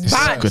bad. It's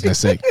bad. Goodness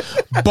sake.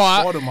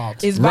 But Order them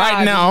out. It's right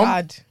bad. now,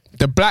 It's bad.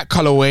 the black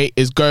colorway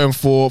is going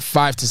for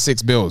 5 to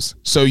 6 bills.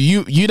 So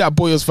you that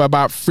boils for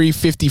about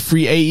 350,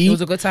 380. It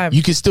was a good time.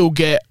 You can still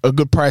get a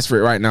good price for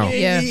it right now.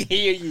 Yeah.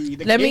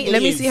 Let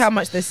me see how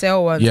much the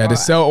sale ones. Yeah, are. the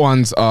sell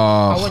ones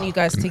are. I want you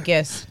guys to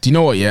guess. Do you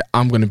know what? Yeah,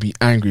 I'm gonna be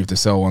angry if the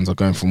sell ones are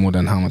going for more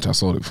than how much I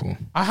sold it for.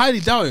 I highly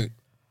doubt it.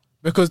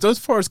 Because those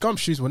Forrest Gump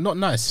shoes were not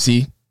nice.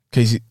 See,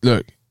 Casey,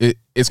 look,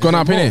 it's gone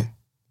up in it.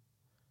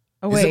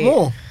 Oh Is it wait,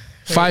 more?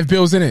 5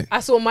 bills in it. I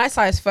saw my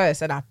size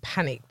first and I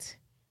panicked.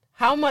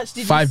 How much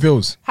did 5 you?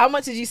 bills. How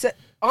much did you say?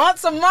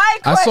 Answer my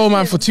question. I sold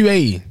mine for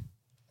 280.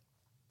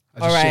 I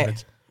just All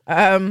right.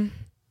 shivered.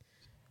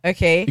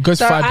 Okay. It goes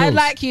so 5 I'd bills.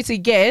 like you to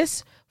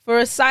guess for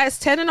a size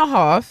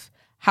 10.5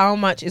 how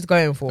much it's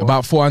going for.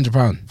 About £400.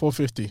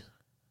 450.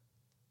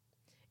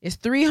 It's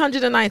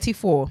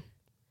 394.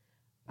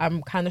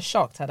 I'm kind of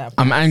shocked at that.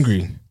 I'm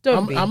angry.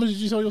 Don't be. How much did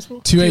you sell yours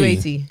for?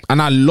 280. 280.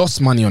 And I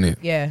lost money on it.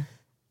 Yeah.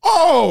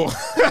 Oh!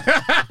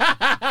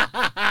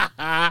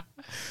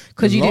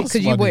 Because you Lost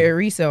bought money. it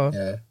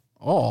resale.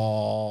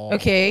 Oh.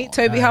 Okay,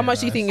 Toby, how much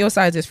do you think your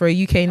size is for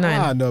a UK 9?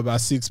 I know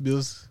about 6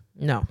 bills.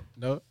 No,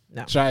 No.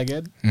 No. Try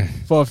again. Hmm.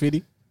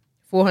 450.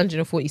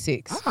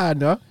 446. I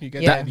know. You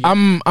get Yeah.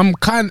 that. I'm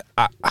kind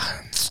of,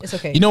 It's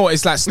okay. you know what?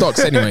 It's like stocks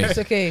anyway. It's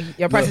okay.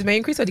 Your prices may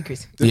increase or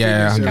decrease. The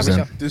Yeah, thing is,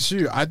 100%. The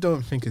shoe, I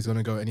don't think it's going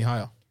to go any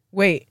higher.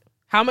 Wait,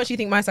 how much do you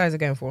think my size are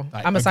going for?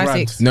 Like I'm a a size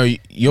grand. 6. No,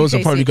 yours are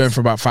UK probably 6. going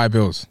for about 5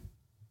 bills.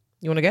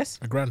 You want to guess?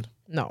 $1,000.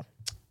 No.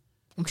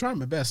 I'm trying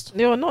my best.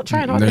 You're not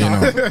trying hard No, you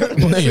enough.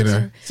 know. No, you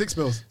know. 6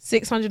 bills.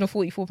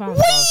 £644.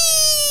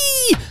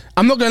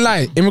 I'm not gonna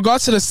lie. In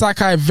regards to the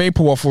Sakai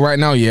Vapor Waffle right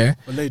now, yeah,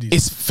 For ladies.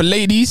 it's for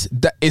ladies.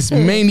 That it's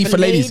mainly for for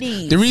ladies.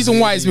 ladies. The reason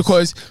why is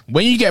because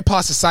when you get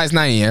past the size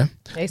 9, yeah,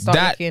 They start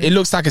that looking. it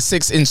looks like a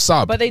 6-inch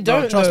sub. But they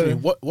No, don't trust know.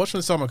 me. Watch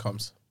when summer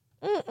comes.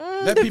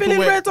 The Billy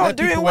Reds aren't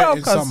doing well,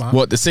 in cuz. summer.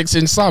 What, the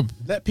 6-inch sub?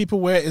 Let people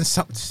wear it in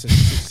summer.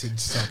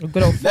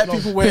 Good old Let foot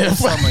people wear it in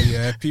summer,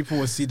 yeah. People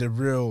will see the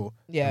real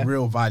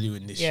value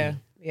in this Yeah, shoe.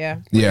 yeah.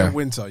 Yeah, In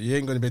winter, you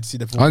ain't going to be able to see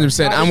the full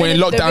 100%. But And the we're in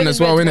Billy- the lockdown Billy as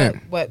well, Reds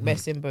innit? Work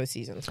best in both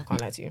seasons. I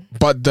can't lie to you.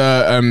 But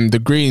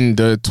the green,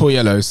 the tall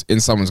yellows in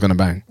summer's gonna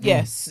bang.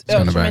 Yes, It's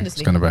gonna bang.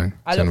 tremendously. It's gonna bang.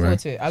 I It's look gonna forward bang.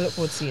 to it. I look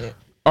forward to seeing it.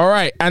 All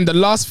right, and the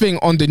last thing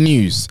on the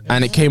news,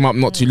 and it came up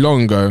not too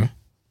long ago,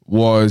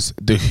 was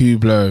the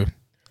Hublot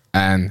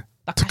and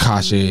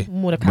Takashi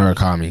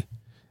Murakami.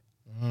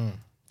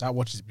 That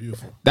watch is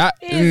beautiful. That.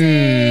 Is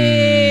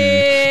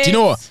it? Do you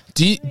know what?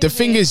 The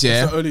thing is,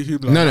 yeah. It's the only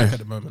Hublot No, I no. like at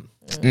the moment.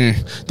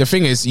 The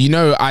thing is,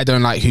 I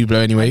don't like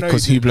Hublot anyway I know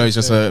because you do. Hublot is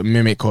just a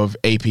mimic of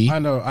AP. I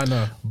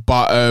know.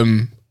 But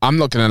I'm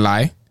not gonna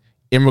lie.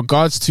 In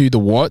regards to the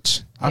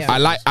watch, Yeah.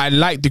 I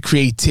like the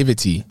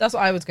creativity. That's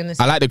what I was gonna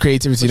say. I like the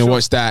creativity in the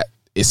watch that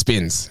it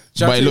spins,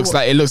 Shall I but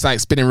tell you it looks like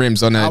spinning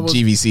rims on a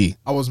GVC.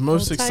 I was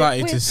most Old type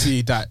excited to whip.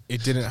 see that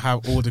it didn't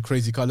have all the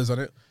crazy colors on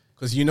it,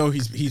 because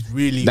he's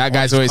really That on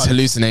guy's his always colours.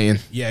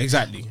 hallucinating. Yeah,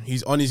 exactly.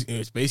 He's on his.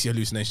 It's basically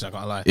hallucination. I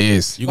can't lie. It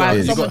is. You Why got, would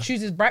you someone got,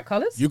 chooses bright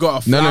colors? you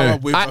got a No, flower no.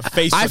 with a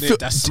face I on feel- it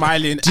that's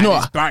smiling. Do you know and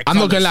it's what? bright I'm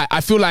not gonna colours. lie.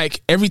 I feel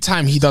like every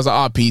time he does an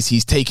art piece,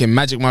 he's taking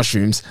magic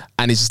mushrooms,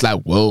 and it's just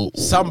like, whoa.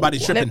 Somebody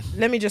tripping.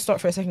 Let me just stop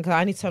for a second because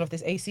I need to turn off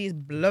this AC. It's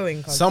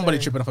blowing. Somebody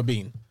tripping off a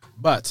bean.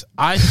 But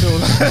I feel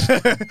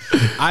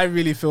I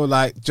really feel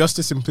like just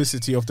the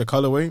simplicity of the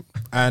colorway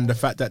and the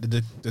fact that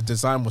the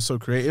design was so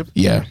creative.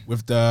 Yeah.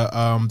 With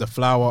the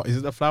flower. Is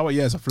it the flower?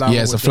 Yeah, it's a flower.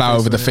 Yeah, it's a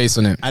flower with the face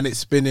on it. And it's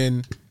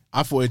spinning.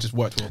 I thought it just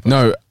worked well.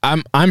 No,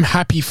 I'm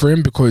happy for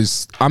him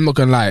because I'm not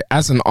gonna lie.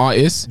 As an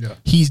artist, Yeah.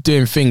 he's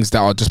doing things that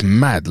are just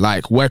mad.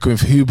 Like working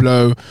with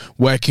Hublot,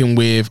 working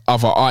with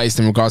other artists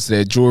in regards to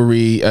their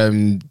jewelry.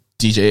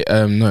 DJ,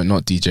 no,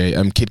 not DJ.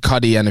 Kid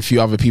Cudi and a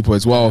few other people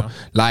as well. Yeah.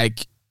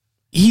 Like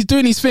he's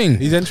doing his thing.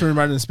 He's entering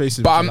random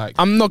spaces. But which I like.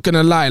 I'm not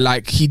gonna lie.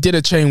 Like he did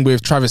a chain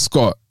with Travis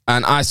Scott,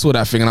 and I saw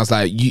that thing, and I was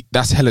like,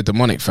 that's hella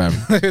demonic, fam.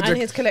 And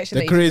his collection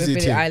the that he did crazy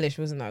with Billie thing. Eilish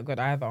wasn't that good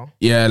either.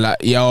 Yeah, like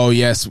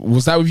yes.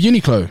 Was that with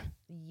Uniqlo?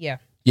 Yeah.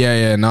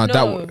 Yeah. No,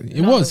 No,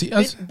 it was. He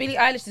has, Billie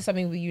Eilish did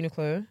something with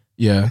Uniqlo.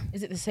 yeah.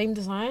 Is it the same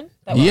design?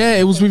 Yeah,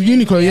 it was with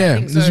Uniqlo. Yeah, I it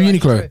think was so, with I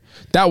think Uniqlo. so.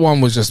 That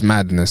one was just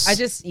madness.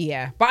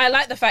 But I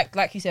like the fact,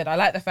 like you said, I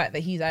like the fact that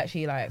he's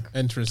actually like,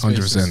 entering 100%.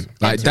 spaces.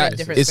 Like Entering that,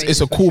 different it's a spaces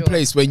for cool sure.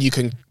 place where you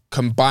can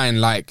combine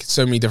like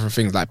so many different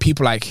things. Like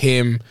people like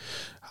him.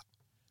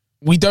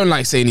 We don't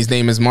like saying his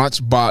name as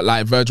much, but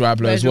like Virgil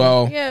Abloh as Virgil,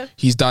 well. yeah.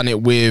 He's done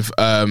it with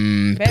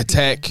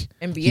Patek.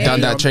 NBA. He done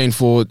that chain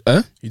for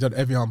He done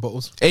Evian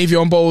bottles.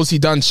 Avion bottles. He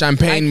done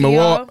champagne.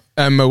 IKEA.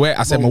 Moet.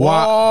 I said Moet.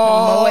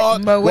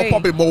 Moet. What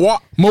poppin' Moet?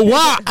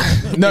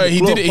 Moet. No,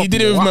 he did it. He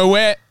did it with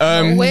Moet.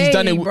 He's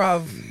done it with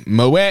bruv.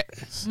 Moet.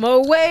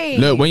 Moet.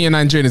 Look, when you're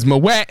Nigerian, it's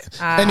Moet.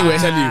 Anyway,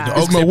 Tell you, the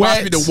it's Oaks say, Moet.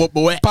 pass me the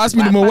Moet. Pass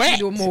me the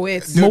Moet.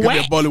 Moet. Still give me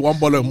Moet. a bottle, one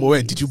bottle of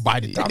Moet. Did you buy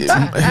the damn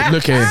thing?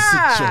 Look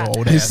at Sit your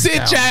old ass Sit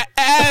down. your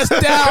ass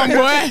down,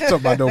 boy.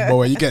 Talk about no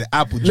Moet. You get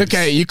apple juice. Look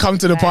at it. You come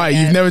to the party.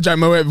 You've never drank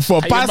Moet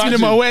before. Can you Pass me the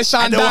imagine? Moet, And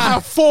Shanda. they'll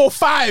have 4 or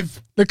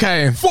 5. Look at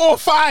him. 4 or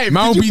 5.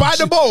 Man Did will you buy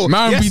the bowl?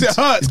 man will Yes, be- it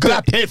hurts because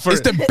I paid for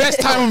It's it. the best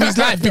time of his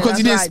life because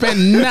he didn't That's right.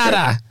 spend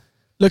nada.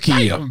 Look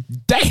at you.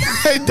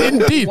 Damn.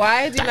 Indeed.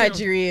 Why do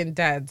Nigerian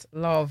dads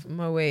love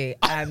Moet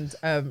and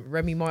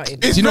Remy Martin?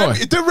 It's you know Remy,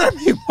 what? the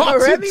Remy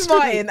Martin. Remy too.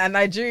 Martin and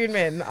Nigerian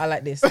men are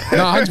like this. No,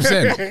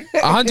 100%.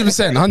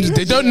 100%.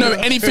 They don't know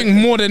anything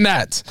more than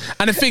that.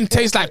 And the thing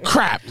tastes like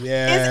crap. You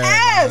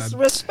Yeah. It's ass,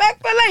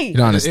 respectfully.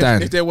 don't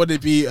understand. If they want to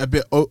be a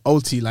bit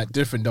OT, like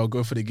different, they'll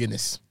go for the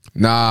Guinness.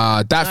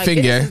 Nah, that Like, thing,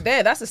 Guinness yeah. is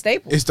there. That's a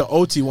staple. It's the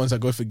OT ones that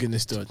go for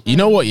Guinness, though. You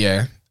know what,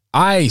 yeah?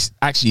 I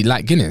actually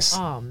like Guinness.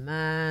 Oh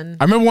man.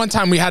 I remember one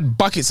time we had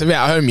buckets of it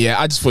at home, yeah.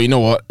 I just thought, you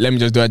know what? Let me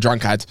just do a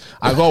drunk ad.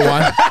 I got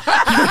one.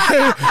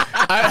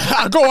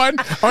 I got one.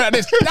 I went like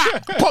this.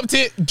 Popped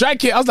it,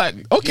 drank it. I was like,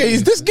 okay,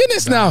 is this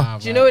Guinness now?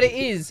 Do you know what it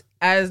is?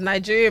 As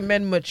Nigerian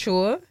men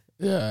mature,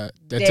 Yeah,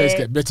 their They- taste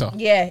get bitter.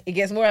 yeah, it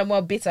gets more and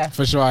more bitter.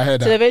 For sure, I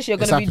heard that. So eventually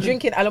you're It's going to be happening.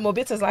 drinking Alamo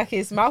Bitters like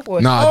his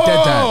mouthwash. Nah,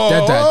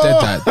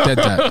 dead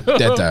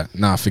that.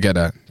 Nah, forget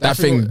that.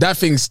 That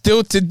thing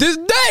still to this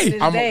day.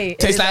 This day, it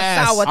tastes is like a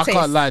ass. sour I taste.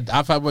 can't lie.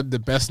 I've had one of the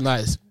best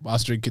nights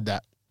whilst drinking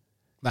that.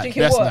 Like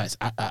Drinking best what? nights.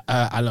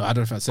 I don't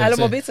know if I said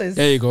Alamo it. Bitters.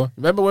 There you go.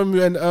 Remember when we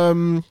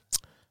went?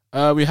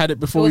 We had it It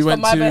before was we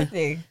went for my to.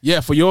 birthday. Yeah,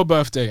 for your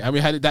birthday, and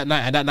we had it that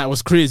night, and that night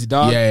was crazy,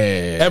 dog.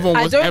 Yeah. Everyone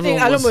I was. don't everyone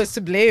think Alamo was. is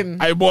to blame.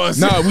 I was.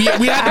 No, we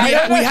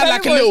had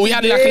like a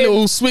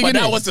little swig But in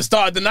that it. was the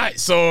start of the night,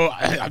 so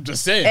I'm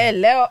just saying. Hey,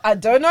 Leo, I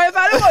don't know if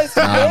Alamo is to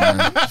Nah, blame.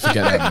 man,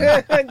 forget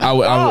that, man.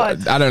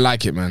 God. I don't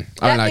like it, man. I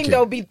That don't like thing,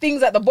 there'll it. be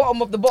things at the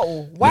bottom of the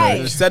bottle. Why?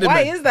 the sediment.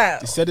 Why is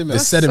that? The sediment. The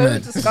That's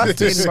sediment. so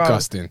disgusting, bro.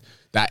 Disgusting.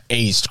 That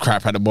aged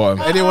crap at the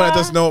bottom. Anyone that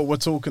doesn't know what we're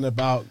talking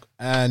about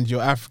and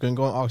you're African,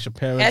 go and ask your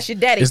parents. Ask your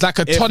daddy. It's like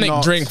a If tonic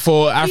not- drink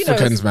for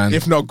Africans, man.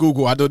 If not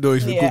Google, I don't know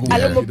if you yeah. Google.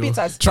 Alamo it, you know.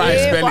 Bitters. Try and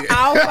A spell for it.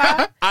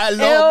 Alpha.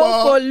 Alamo.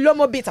 L for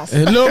Lomo Bitters.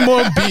 A little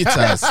more beaters.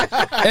 That's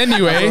what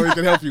Anyway, we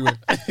can help you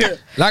with.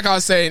 like I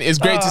was saying, it's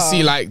great to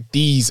see like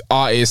these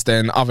artists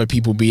and other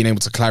people being able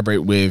to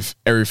collaborate with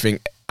everything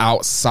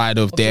outside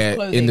of their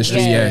clothing. industry.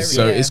 Yeah, Yeah,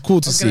 so yeah. it's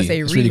cool to I was gonna see. say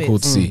It's really cool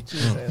to remix.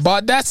 see.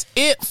 But that's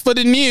it for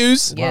the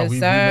news. Yes, we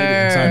made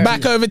it in sir. time.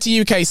 Back over to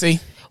you,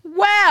 Casey.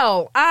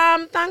 Well,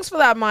 thanks for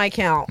that, Mike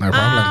Count. No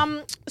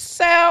problem.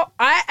 So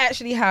I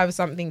actually have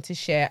something to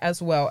share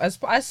as well. As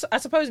I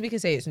suppose we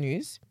could say it's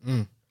news.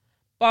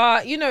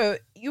 But you know,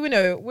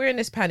 we're in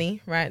this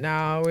panny right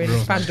now. We're in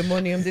this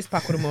pandemonium, this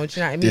pacodomo. Do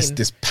you know what I mean?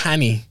 This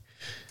panny.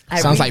 I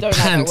sounds really like don't like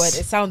that pants. word.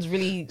 It sounds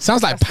really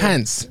Sounds like disgusting.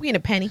 pants. We in a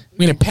penny.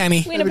 We in a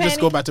penny. We in a Maybe just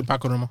penny. go back to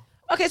Paco Roma.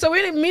 Okay, so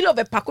we're in the middle of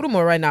a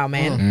pakurumo right now,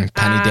 man.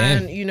 Panny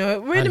And, Dan. you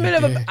know, we're in the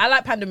middle of I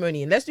like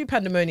pandemonium. Let's do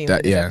pandemonium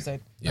for this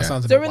episode. That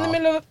sounds a So bit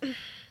wild.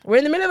 we're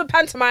in the middle of a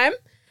pantomime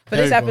for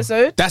There this you go.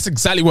 episode. That's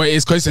exactly what it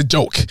is, because it's a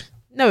joke.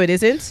 No, it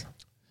isn't.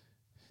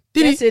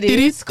 Yes, it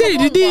is. Come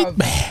on,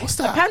 bruv. What's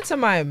A that?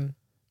 pantomime.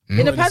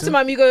 In a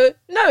pantomime, you go,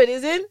 no, it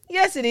isn't.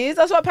 Yes, it is.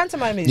 That's what a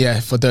pantomime is. Yeah,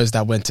 for those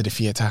that went to the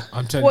theatre.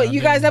 I'm telling What, you,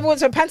 you guys never went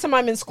to a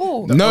pantomime in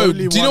school? No,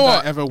 only do you know one that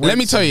what? ever went Let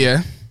me tell you,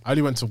 yeah. I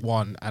only went to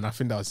one, and I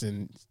think that was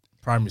in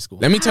primary school.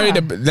 Let me tell you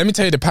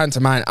the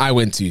pantomime I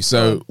went to.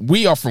 So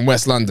we are from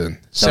West London,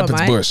 So am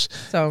Shepherd's I. Bush.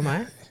 So am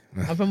I.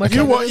 I'm from West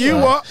You London what? as You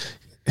well. what?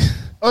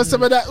 Oh,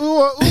 some of that. Ooh,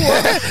 ooh,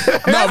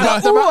 ooh. No,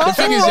 but the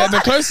thing is, yeah, the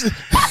closest.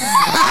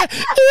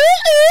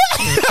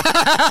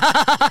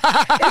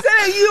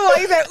 Instead of you,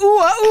 he said, ooh,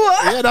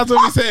 ooh. Yeah, that's what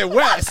we say.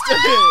 West.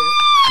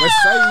 West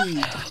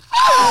side.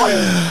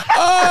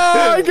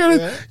 Oh my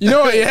goodness! You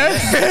know what?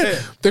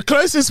 Yeah, the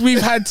closest we've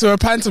had to a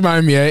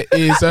pantomime, yeah,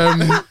 is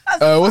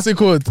what's it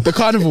called? The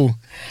carnival. On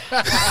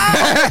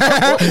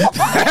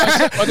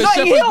the Not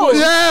Shepherd's you. Bush.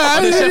 Yeah,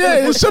 On the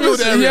Shepherd's Bush field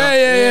yeah,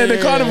 area. yeah,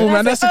 the carnival,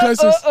 man. That's the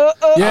closest.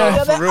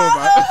 Yeah. For real,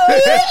 man.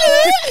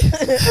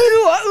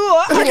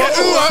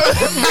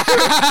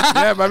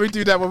 Yeah, man, we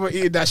do that when we're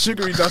eating that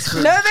sugary dust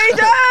food. No, they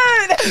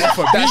don't.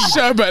 For That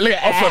sherbet, look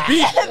at for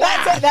beef.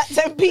 That's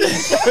 10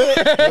 pieces.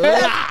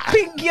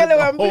 Pink, yellow,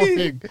 and Whole blue.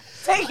 thing.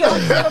 Take your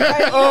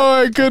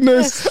Oh my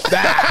goodness!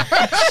 Yeah,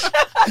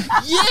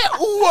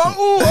 ooh,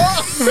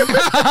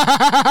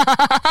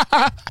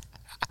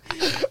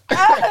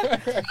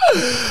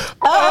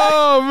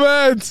 Oh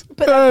man!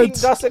 Put that pink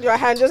dust on your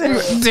hand. Just We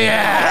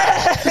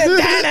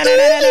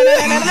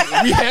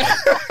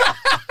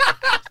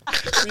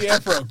here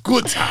for a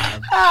good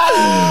time.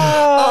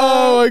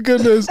 Oh my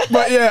goodness!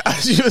 But yeah,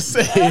 as you were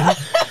saying,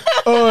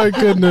 oh my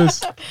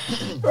goodness!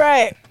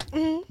 Right.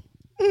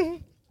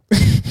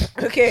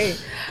 Okay.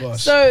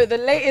 Gosh. So the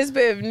latest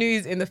bit of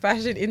news in the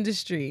fashion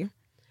industry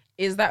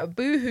is that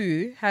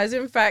Boohoo has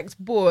in fact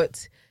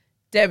bought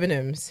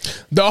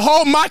Debenhams. The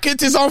whole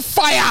market is on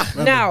fire.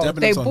 Now Debenhams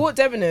they on- bought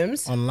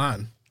Debenhams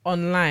Online.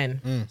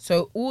 online.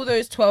 So all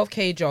those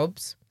 12k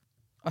jobs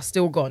are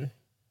still gone.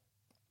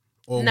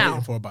 Or Now.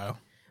 waiting for a buyer.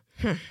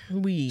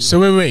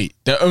 So wait.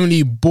 They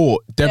only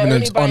bought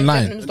Debenhams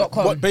online.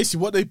 Debenhams.com.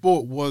 Basically, what they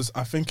bought was,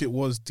 I think it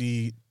was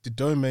the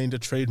domain, the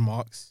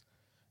trademarks,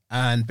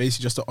 and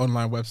basically just an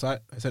online website,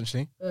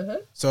 essentially.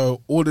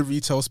 So all the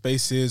retail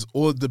spaces,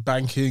 all the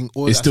banking,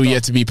 all It's that still stuff,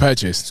 yet to be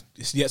purchased.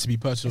 it's yet to be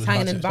purchased. It's It's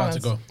hanging in about to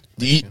go.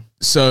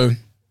 So,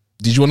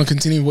 did you want to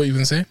continue what you were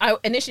going to say? I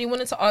initially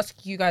wanted to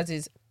ask you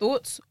guys'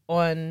 thoughts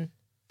on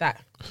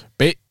that.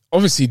 But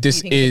obviously, Do you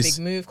this think it's a is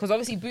big move? Because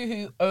obviously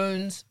Boohoo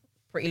owns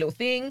Pretty Little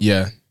Thing,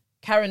 yeah.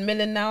 Karen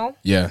Millen now,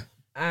 Yeah.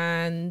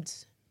 and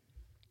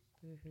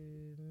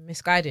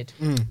Misguided.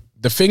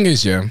 The thing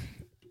is, yeah,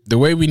 the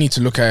way we need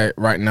to look at it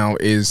right now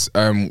is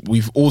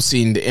we've all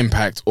seen the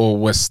impact, or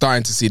we're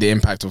starting to see the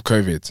impact of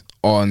COVID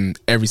on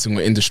every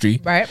single industry.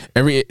 Right.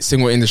 Every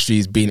single industry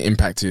is being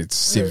impacted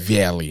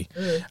severely.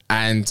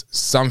 And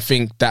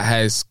something that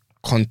has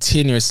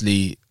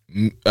continuously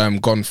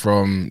gone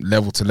from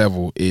level to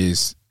level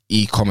is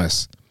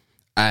e-commerce.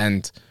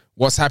 And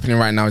what's happening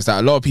right now is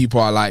that a lot of people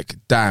are like,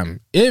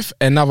 damn, if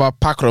another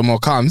Pakramo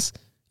comes,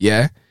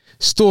 yeah,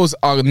 stores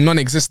are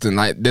non-existent.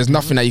 Like, there's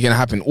nothing that you're going to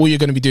happen. All you're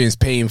going to be doing is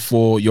paying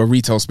for your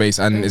retail space,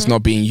 and it's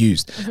not being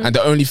used. And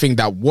the only thing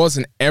that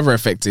wasn't ever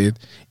affected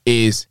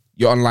is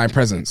your online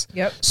presence.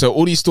 Yep. So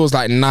all these stores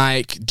like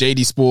Nike,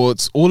 JD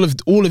Sports, all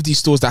of these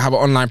stores that have an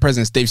online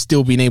presence, they've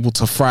still been able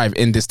to thrive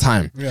in this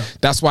time. Yeah.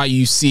 That's why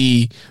you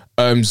see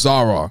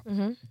Zara,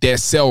 their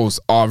sales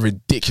are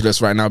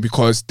ridiculous right now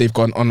because they've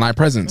got an online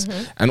presence.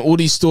 And all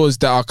these stores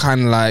that are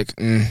kind of like,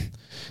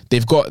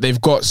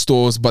 they've got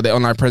stores, but their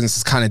online presence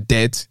is kind of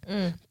dead.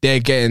 They're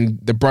getting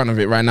the brunt of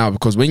it right now,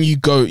 because when you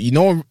go, you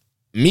know,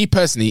 me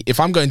personally, if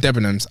I'm going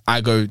Debenhams, I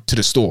go to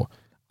the store.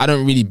 I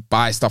don't really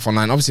buy stuff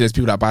online. Obviously, there's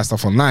people that buy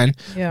stuff online,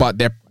 Yeah. but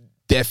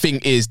their thing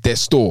is their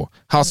store.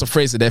 House of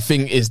Fraser, their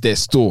thing is their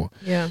store.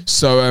 Yeah.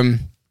 So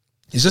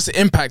it's just the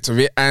impact of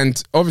it,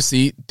 and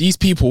obviously these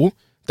people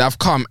that have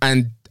come,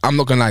 and I'm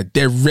not gonna lie,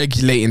 they're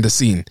regulating the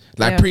scene.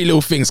 Like, Yeah. Pretty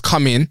Little Things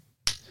come in,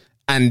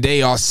 and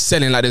they are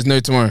selling like there's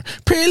no tomorrow.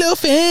 Pretty Little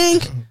Thing.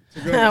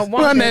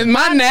 Want this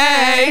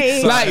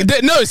money. Like,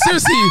 no,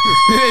 seriously,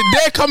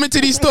 they're coming to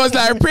these stores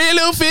like, Pretty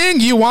Little Thing,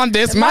 you want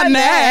this money.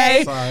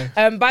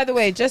 By the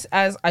way, just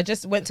as I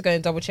just went to go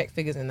and double check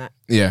figures in that,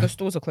 Yeah. the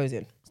stores are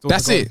closing.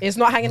 That's it. It's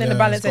not hanging in the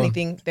balance. it's gone.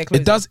 Anything. They're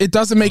closing. It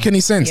doesn't make any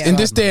sense Yeah. in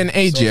this day and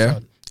age. So Yeah,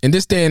 sad. in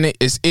this day and age,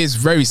 it is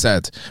very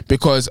sad,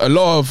 because a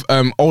lot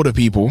of older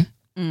people,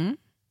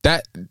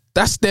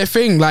 that's their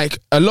thing. Like,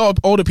 a lot of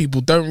older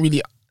people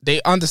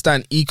they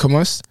understand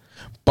e-commerce,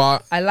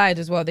 but I lied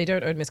as well. They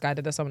don't own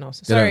Misguided. There's someone else.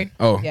 they Sorry. don't.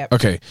 Oh, Yeah.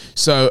 okay.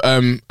 So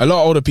a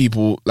lot of older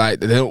people,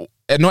 like,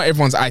 not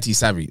everyone's IT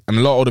savvy, and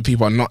a lot of older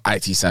people are not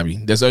IT savvy.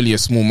 There's only a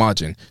small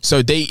margin,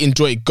 so they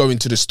enjoy going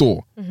to the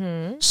store.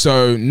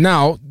 So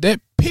now they're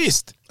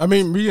pissed. I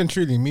mean, really and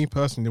truly, me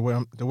personally,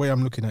 the way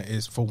I'm looking at it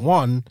is, for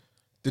one,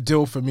 the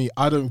deal for me,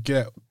 I don't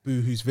get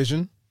Boohoo's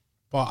vision.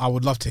 but I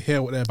would love to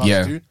hear what they're about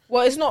Yeah. to do.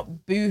 Well, it's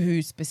not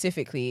Boohoo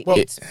specifically. Well,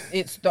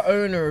 it's the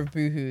owner of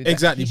Boohoo.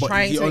 Exactly, He's but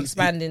trying he to owns-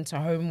 expand into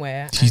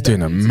homeware. He's and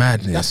doing a beauty.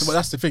 madness.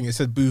 That's the thing. It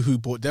said Boohoo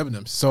bought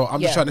Debenhams, so I'm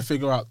Yeah. just trying to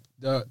figure out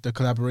the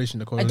collaboration,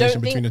 the I don't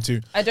correlation between the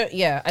think. two. I don't.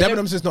 Yeah. I don't,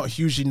 Debenhams is not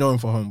hugely known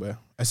for homeware.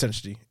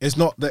 Essentially, it's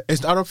not. I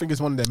don't think it's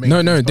one of their main.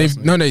 No, things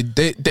personally.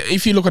 they,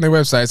 if you look on their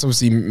website, it's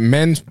obviously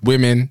men,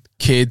 women,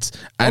 kids,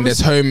 and there's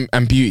home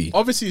and beauty.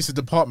 Obviously, it's a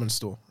department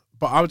store,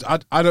 but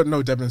I don't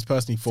know Debenhams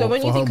personally for so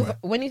when for you think homeware.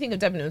 of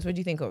Debenhams, what do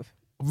you think of?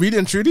 Really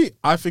and truly,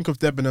 I think of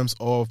Debenhams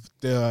of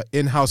the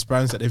in-house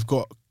brands that they've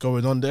got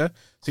going on there.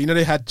 So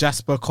they had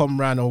Jasper,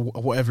 Comran, or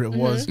whatever it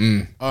was.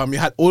 You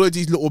had all of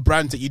these little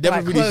brands that you never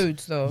Like really,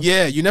 clothes, though.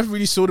 yeah, you never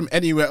really saw them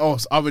anywhere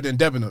else other than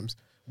Debenhams.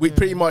 We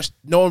pretty much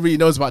no one really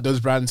knows about those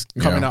brands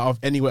coming out of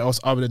anywhere else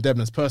other than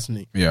Debenhams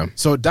personally. Yeah.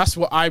 So that's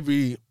what I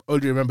really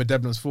only remember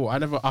Debenhams for.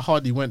 I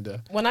hardly went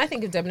there. When I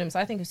think of Debenhams,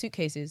 I think of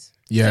suitcases.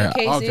 Yeah.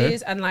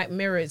 Suitcases Okay. and like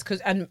mirrors,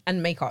 and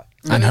makeup.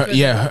 And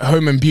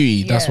home and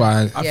beauty. That's Yeah.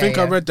 why. I think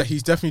I read that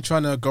he's definitely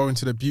trying to go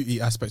into the beauty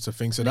aspects of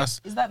things. So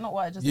that's Is that not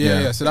what I just? Yeah, Yeah.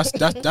 yeah. So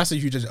that's a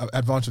huge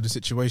advantage of the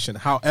situation.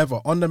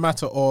 However, on the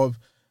matter of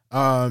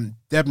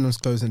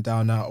Debenhams closing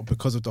down now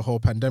because of the whole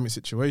pandemic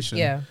situation,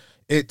 Yeah.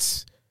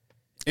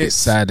 It's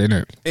sad, isn't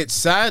it? It's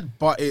sad,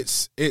 but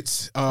it's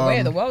Way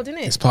of the world, isn't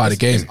it? It's part of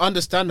the game. It's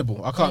understandable.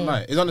 I can't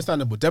lie. It's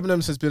understandable.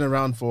 Debenhams has been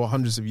around for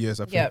hundreds of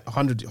years. I think Yep.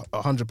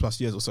 100 plus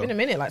years or so. Been a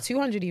minute, like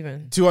 200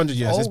 even. 200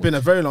 years. It's Old. been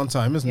a very long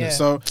time, isn't Yeah. it?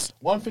 So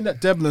one thing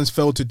that Debenhams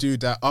failed to do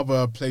that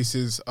other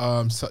places,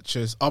 such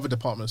as other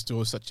department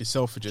stores, such as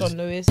Selfridges, John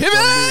Lewis.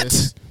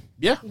 Lewis.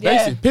 Yeah,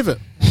 basically pivot.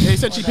 They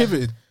essentially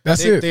pivoted.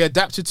 That's they, it. They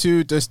adapted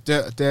to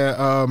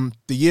the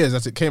years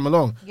as it came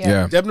along.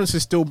 Yeah.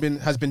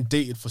 Debenhams has been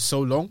dated for so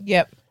long.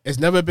 Yep. It's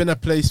never been a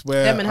place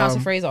where Them and House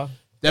of Fraser.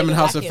 Them and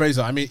House of Back in.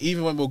 Fraser. I mean,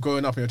 even when we were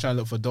growing up and you're trying to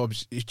look for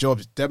jobs,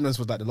 Debenhams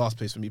was like the last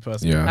place for me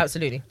personally. Yeah.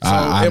 Absolutely. So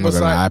I'm it not was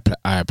gonna lie, like-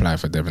 I applied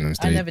for Debenhams.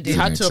 I never did. You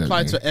You had to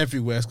apply to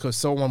everywhere because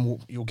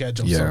you'll get a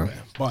job somewhere.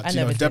 But I you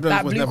never know, did. Debenhams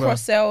That was Blue never.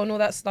 Cross sale and all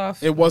that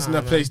stuff. It wasn't Nah,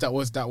 a place that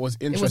was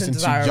interesting to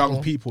desirable.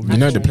 young people. You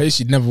know, really. the place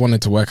you'd never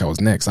wanted to work at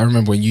was Next. I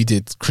remember when you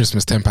did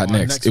Christmas 10 pack Oh,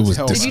 Next. Next It was was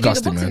hell, man. Did you do the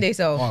disgusting, Boxing man. Day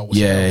sale? Oh, it was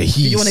Yeah, terrible.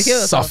 he you wanna kill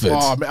yourself? suffered.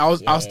 Oh, man,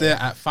 I was there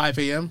at 5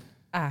 a.m.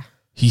 Ah,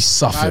 He 5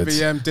 suffered.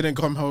 a.m. Didn't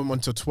come home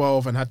until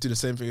 12 and had to do the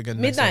same thing again.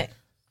 next midnight.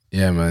 day.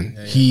 Yeah, man.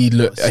 He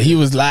looked. He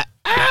was like,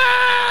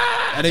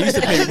 And they used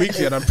to pay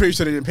weekly, and I'm pretty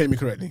sure they didn't pay me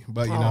correctly.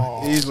 But you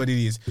know, it is what it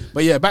is.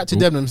 But yeah, back to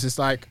Debenhams. It's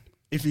like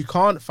if you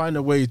can't find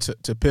a way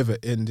to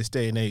pivot in this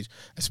day and age,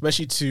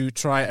 especially to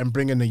try and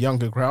bring in a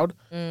younger crowd,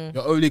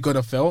 you're only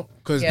gonna fail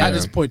because Yeah. at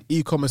this point,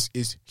 e-commerce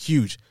is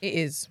huge. It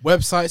is.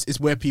 Websites is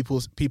where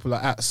people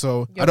are at.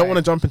 So You're I don't right.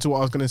 want to jump into what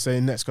I was going to say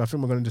next, because I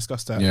think we're going to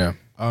discuss that Yeah.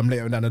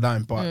 later down the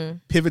line. But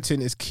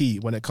pivoting is key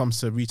when it comes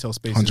to retail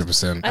spaces.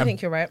 100%. I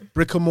think you're right.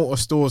 Brick and mortar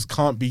stores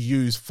can't be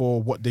used for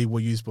what they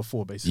were used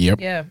before, basically. Yep.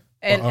 Yeah.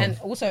 And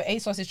also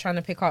ASOS is trying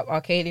to pick up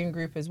Arcadian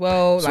Group as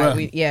well. Swear. Like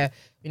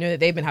we know that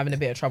they've been having a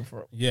bit of trouble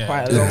for Yeah.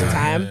 quite a long Yeah.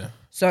 time. Yeah.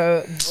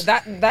 So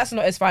that's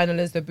not as final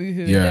as the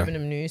Boohoo Yeah. and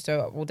Debenhams news.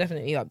 So we'll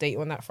definitely update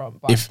you on that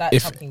front. But If- that's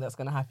if- something that's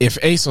gonna happen. If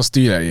ASOS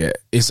do that,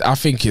 I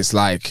think it's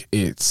like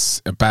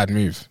it's a bad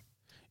move.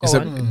 Go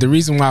on. The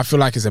reason why I feel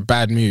like it's a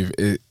bad move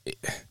is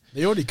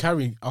They already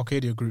carry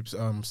Arcadia Group's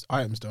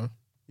items, though.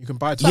 You can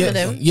buy Some yeah, of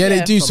them. yeah, they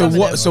Yeah, do. some So of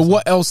what? them. So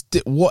what else?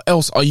 What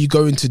else are you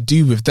going to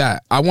do with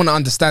that? I want to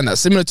understand that.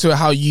 Similar to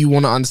how you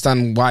want to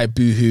understand why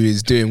Boohoo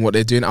is doing what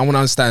they're doing. I want to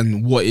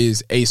understand what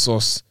is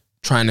ASOS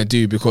trying to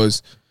do,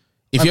 because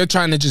if you're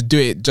trying to just do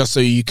it just so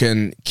you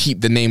can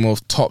keep the name of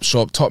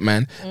Topshop,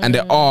 Topman, and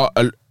there are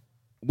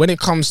when it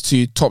comes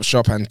to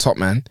Topshop and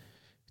Topman,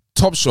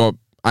 Topshop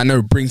I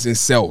know brings in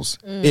sales.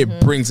 It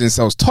brings in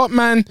sales.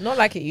 Topman, Not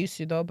like it used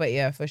to though, but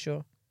yeah, for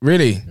sure.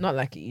 really? Not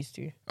like it used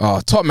to.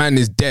 Oh, Topman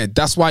is dead.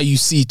 That's why you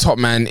see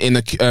Topman in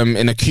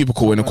a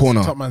cubicle in a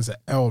corner. Top man's an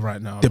L right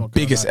now. I'm The not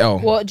gonna biggest lie. L.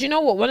 Well, do you know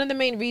what? One of the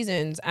main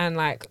reasons, and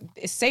like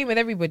it's same with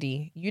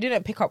everybody, you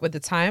didn't pick up with the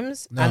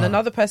times. And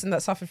another person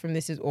that suffered from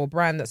this or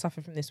brand that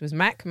suffered from this was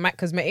MAC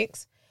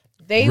Cosmetics.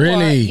 They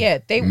Really?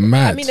 I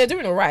Mad. mean, they're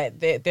doing all right.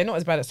 They're not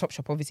as bad as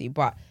Topshop, obviously,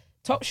 but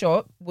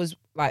Topshop was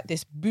like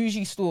this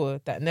bougie store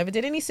that never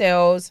did any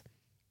sales.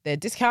 Their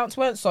discounts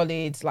weren't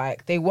solid.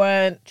 Like they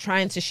weren't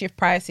trying to shift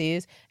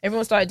prices.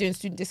 Everyone started doing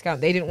student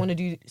discount. They didn't want to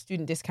do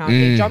student discount.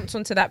 They jumped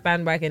onto that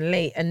bandwagon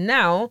late, and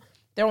now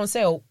they're on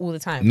sale all the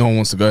time. No one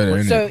wants to go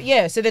there, So innit?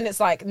 yeah, so then it's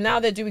like now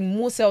they're doing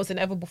more sales than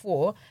ever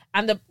before,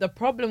 and the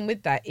problem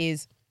with that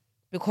is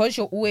because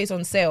you're always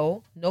on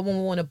sale, no one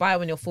will want to buy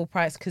when you're full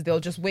price because they'll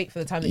just wait for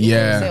the time that you're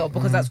Yeah. on sale,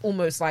 because that's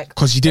almost like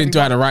Because you didn't do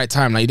it at the right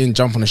time. Like you didn't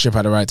jump on the ship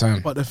at the right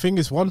time. But the thing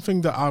is, one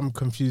thing that I'm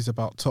confused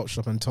about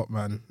Topshop and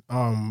Topman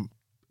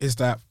is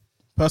that,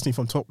 personally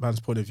from Topman's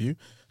point of view,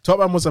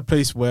 Topman was a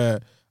place where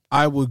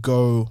I would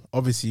go,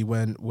 obviously,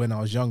 when I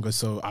was younger,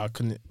 so I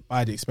couldn't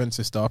buy the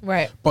expensive stuff.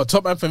 Right. But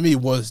Topman for me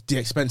was the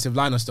expensive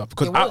line of stuff,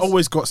 because It I was.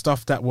 always got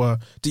stuff that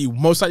you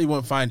most likely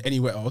won't find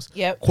anywhere else.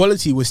 Yep.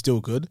 Quality was still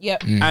good.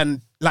 Yep.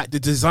 And like the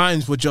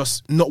designs were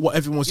just not what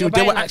everyone was You're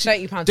doing. They were buying, like,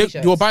 actually £30 they,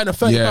 t-shirts. you were buying a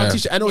 £30 Yeah.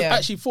 t-shirt, and it was Yeah.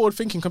 actually forward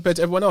thinking compared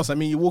to everyone else. I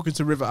mean, you walk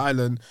into River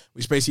Island,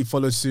 which basically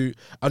followed suit.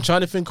 I'm trying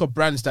to think of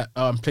brands that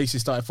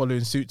places started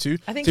following suit too.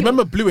 I think Do you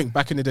remember Blue Ink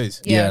back in the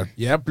days? Yeah.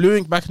 Yeah, Blue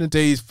Ink back in the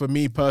days for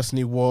me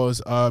personally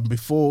was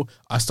before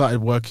I started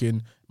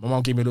working. My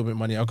mom gave me a little bit of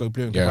money. I'll go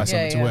Blue Ink and Yeah. buy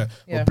something Yeah, to yeah, wear.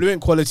 yeah. But Blue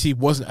Ink quality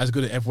wasn't as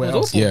good as everywhere It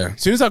was else. awful. Yeah.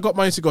 As soon as I got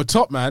money to go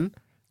Top Man,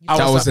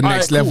 That was the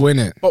next level,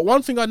 innit? But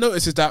one thing I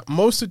noticed is that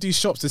most of these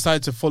shops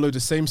decided to follow the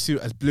same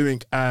suit as Blue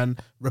Ink and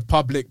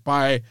Republic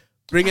by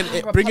bringing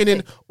in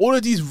Republic. all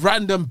of these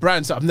random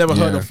brands that I've never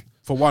heard Yeah. of.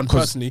 For one,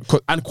 personally,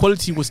 and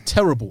quality was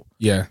terrible.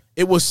 Yeah.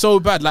 It was so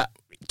bad. Like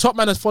Top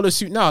Man has followed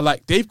suit now.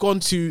 Like they've gone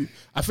to,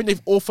 I think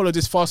they've all followed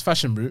this fast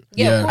fashion route.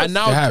 Yeah, Yeah. of course. And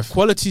now They have.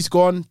 quality's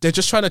gone. They're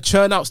just trying to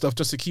churn out stuff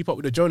just to keep up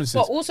with the Jonases.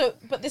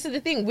 But this is the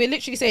thing. We're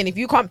literally saying if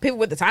you can't pivot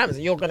with the times,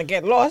 you're gonna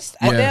get lost.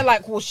 And Yeah. they're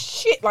like, well,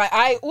 shit. Like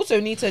I also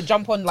need to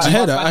jump on. Like I hear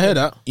fast that. I fashion. hear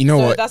that. You know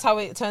So what? that's how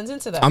it turns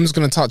into that. I'm just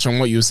going to touch on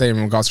what you were saying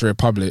in regards to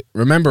Republic.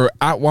 Remember,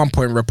 at one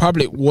point,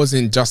 Republic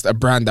wasn't just a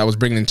brand that was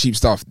bringing in cheap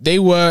stuff. They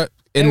were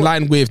in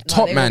line with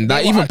Top they Man. were-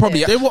 Like they were even up probably,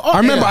 there. They were up I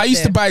remember there. I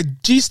used to buy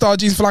G-Star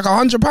jeans for like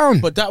 £100.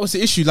 But that was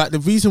the issue. Like the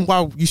reason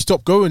why you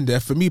stopped going there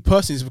for me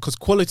personally is because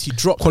quality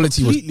dropped.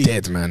 Quality was completely.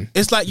 dead, man.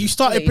 It's like you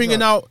started Quality bringing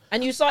dropped. out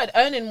and you started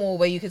earning more,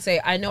 where you could say,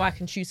 I know I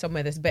can choose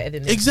somewhere that's better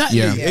than this. exactly,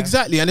 Yeah.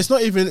 exactly. And it's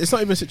not even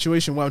a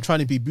situation where I'm trying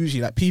to be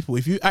bougie. Like people,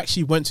 if you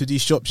actually went to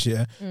these shops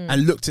here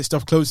and looked at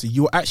stuff closely,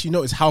 you will actually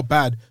notice how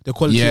bad the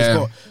quality Yeah. has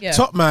got. Yeah.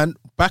 Top Man,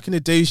 back in the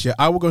days,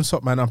 I would go on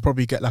Top Man and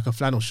probably get like a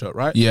flannel shirt,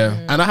 right? Yeah.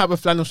 And I have a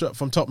flannel shirt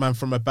from Top Man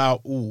from about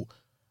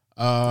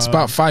It's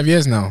about 5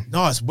 years now.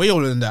 no, it's way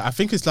older than that. I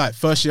think it's like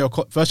first year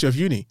of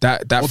uni.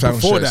 That Or flannel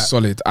before shirt that. is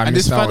solid. I And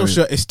this missed out flannel on it.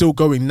 shirt is still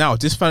going now.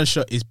 This flannel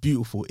shirt is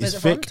beautiful. Where's It's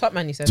it from? thick. Top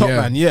Man, you said. Top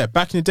Yeah. Man, yeah.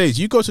 Back in the days,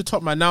 you go to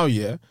Top Man now,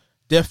 yeah.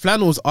 Their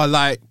flannels are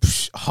like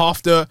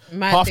half the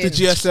Mad thin.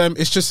 GSM.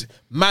 It's just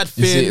mad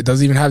You see, thin. it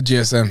doesn't even have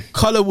GSM.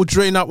 Color will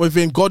drain out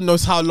within God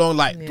knows how long.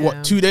 Like Yeah.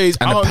 what, 2 days?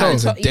 And I the don't know.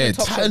 patterns are Even dead.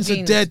 Top Shot Patterns are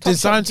jeans, dead. Top Shot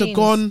Designs are jeans.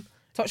 gone.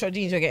 Top Shot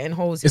jeans, you're getting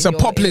holes. It's in a your-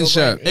 poplin in your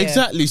shirt. body. Yeah.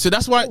 Exactly. So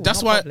that's why. Ooh,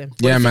 That's no why. problem.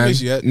 but Yeah, the thing man. is,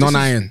 this is-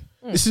 Non-iron.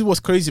 This is what's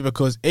crazy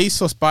because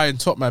ASOS buying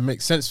Top Man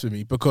makes sense for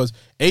me because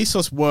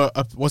ASOS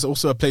was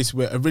also a place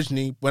where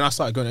originally when I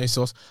started going to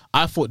ASOS,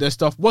 I thought their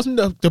stuff wasn't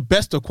the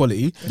best of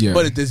quality, Yeah.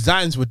 but the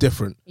designs were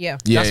different. Yeah.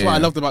 Yeah, That's what I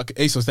yeah. loved about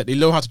ASOS, that they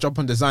know how to jump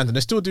on designs and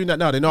they're still doing that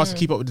now. They know how to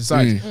keep up with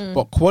designs.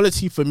 But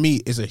quality for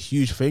me is a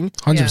huge thing.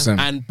 100%.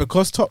 And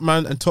because Top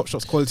Man and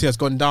Topshop's quality has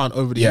gone down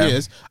over the Yeah.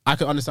 years, I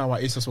can understand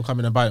why ASOS will come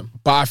in and buy them.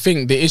 But I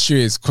think the issue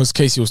is because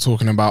Casey was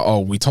talking about, oh,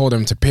 we told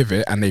them to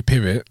pivot and they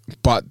pivot.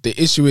 But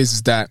the issue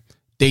is that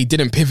they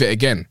didn't pivot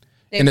again.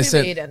 They in a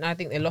pivoted sense, and I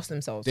think they lost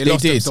themselves. They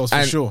lost did. themselves for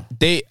And sure.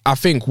 I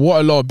think what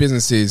a lot of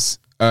businesses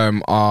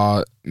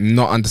are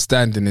not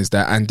understanding is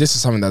that, and this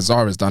is something that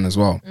Zara's done as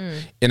well,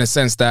 in a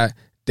sense that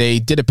they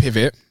did a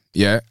pivot,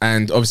 yeah,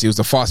 and obviously it was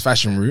the fast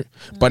fashion route.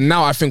 But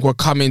now I think we're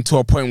coming to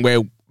a point where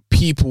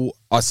people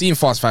are seeing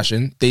fast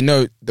fashion, they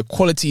know the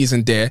quality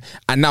isn't there,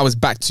 and now it's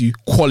back to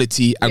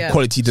quality and Yeah.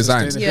 quality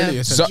designs. Sustainability, Yeah.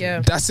 essentially.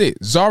 Yeah. That's it.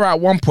 Zara at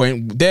one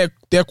point, their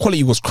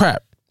quality was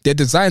crap. Their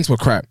designs were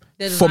crap.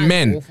 Their For designs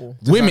men, were awful.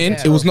 women,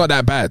 Yeah. it was not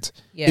that bad.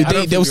 Yeah. I don't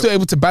They think were still it-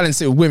 able to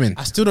balance it with women.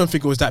 I still don't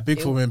think it was that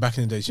big for women back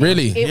in the days. you know?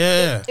 Really?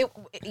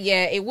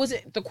 Yeah. It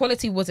wasn't. The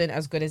quality wasn't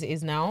as good as it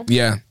is now.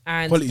 Yeah.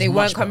 And Quality's they much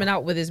weren't better. coming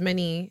out with as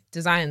many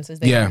designs as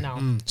they Yeah. are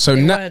now. So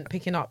they now, weren't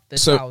picking up the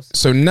styles.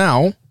 so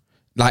now,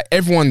 like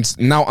everyone's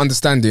now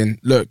understanding.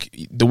 Look,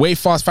 the way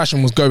fast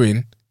fashion was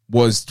going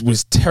was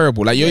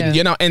terrible. Like Yeah.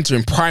 you're now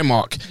entering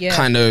Primark Yeah.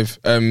 kind of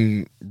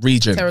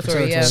region.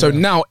 Territory, yeah. So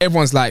now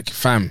everyone's like,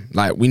 fam,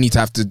 like we need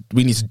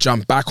to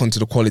jump back onto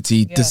the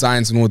quality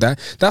designs and all that.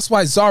 That's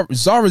why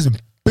Zara's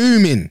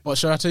booming. But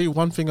shall I tell you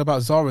one thing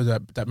about Zara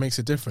that makes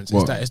a difference?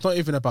 What? Is that it's not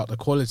even about the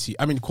quality.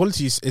 I mean,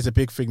 quality is a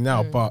big thing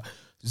now, Mm. but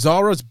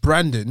Zara's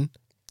branding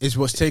is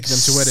what's taking them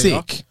to where they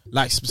are. Sick.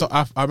 Like, so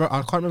I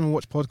can't remember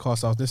which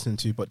podcast I was listening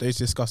to, but they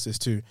discussed this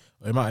too.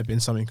 Or it might have been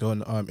something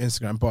on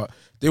Instagram, but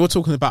they were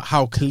talking about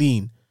how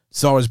clean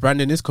Zara's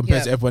branding is compared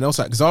Yeah. to everyone else.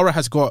 Like, Zara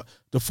has got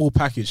the full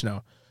package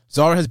now.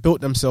 Zara has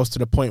built themselves to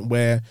the point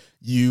where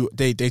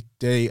they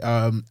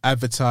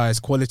advertise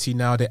quality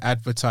now. They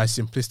advertise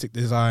simplistic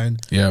design,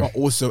 Yeah. but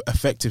also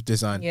effective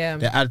design. Yeah.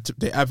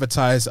 They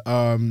advertise.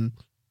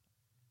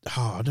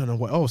 I don't know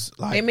what else.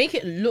 Like They make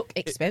it look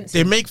expensive.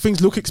 they make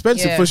things look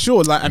expensive Yeah. for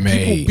sure. Like and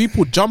Mate.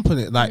 people jump on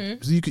it. Like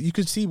Mm-hmm. so you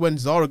could see when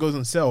Zara goes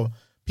on sale,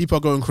 people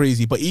are going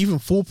crazy. But even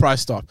full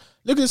price stuff.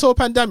 Look at this whole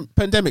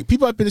pandemic.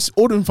 People have been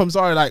ordering from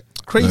Zara like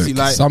crazy.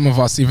 Look, like some of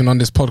us even on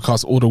this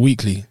podcast order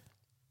weekly.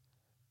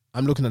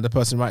 I'm looking at the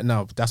person right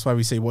now. That's why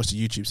we say watch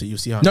the YouTube so you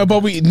see how. No,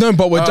 but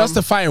we're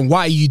justifying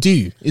why you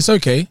do. It's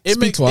okay. It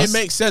Speak to us. it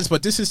makes sense.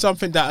 But this is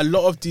something that a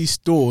lot of these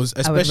stores, I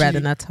would rather especially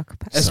not talk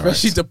about.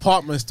 especially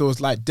department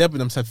stores like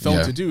Debenhams have failed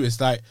Yeah. to do.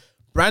 It's like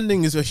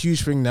branding is a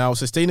huge thing now.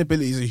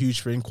 Sustainability is a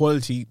huge thing.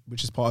 Quality,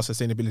 which is part of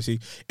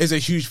sustainability, is a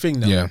huge thing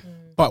now. Yeah.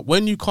 But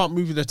when you can't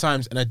move with the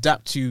times and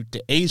adapt to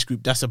the age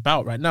group that's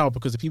about right now,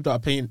 because the people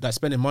that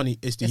spending money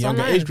is the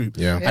younger online. age group.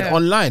 Yeah. And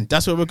online,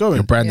 that's where we're going.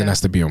 Your branding Yeah.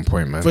 has to be on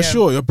point, man. For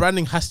sure, your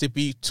branding has to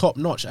be top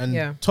notch,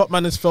 and Top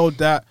Man has failed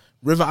that.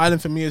 River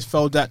Island for me has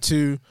failed that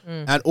too,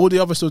 and all the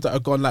other stores that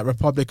have gone like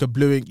Republic of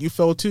Blueing, you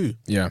failed too.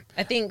 Yeah.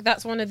 I think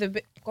that's one of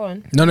the go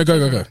on. No,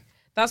 go.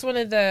 That's one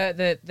of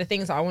the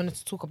things that I wanted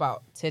to talk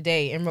about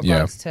today in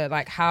regards to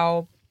like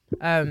how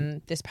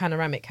this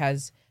panoramic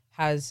has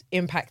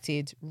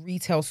impacted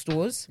retail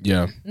stores.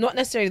 Yeah. Not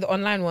necessarily the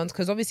online ones,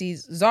 because obviously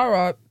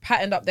Zara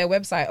patterned up their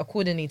website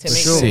accordingly to make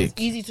sure. sure it's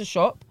easy to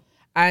shop.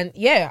 And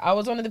yeah, I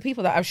was one of the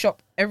people that I've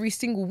shopped every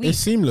single week. It's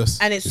seamless.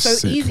 And it's It's so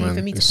sick, easy man.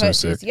 for me to It's so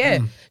purchase. sick. Yeah.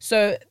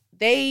 So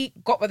they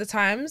got with the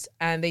times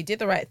and they did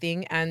the right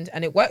thing, and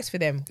it works for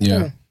them. Yeah.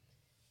 Cool.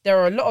 There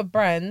are a lot of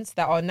brands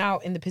that are now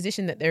in the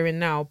position that they're in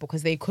now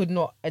because they could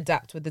not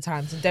adapt with the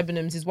times. And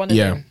Debenhams is one of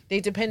them. They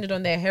depended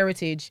on their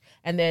heritage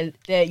and their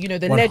the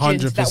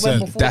legends that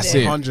went 100%. before That's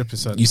them. it.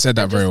 100%. You said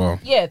that very well.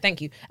 Yeah, thank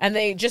you. And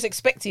they just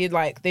expected,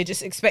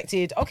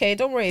 okay,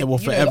 don't worry. It will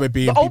you know, forever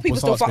be the in old people people's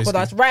still hearts, fuck with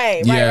us.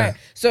 basically. Right.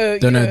 So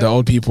Don't know, the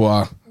old people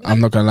are, I'm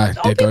not going to lie, the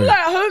they're old people going. are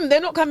at home. They're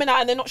not coming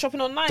out and they're not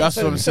shopping online. That's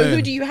so, what I'm so who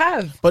saying. do you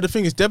have? But the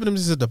thing is, Debenhams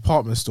is a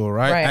department store,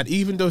 right? Right. And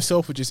even though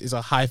Selfridges is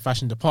a high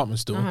fashion department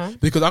store,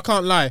 because I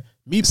can't lie,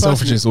 me Selfridges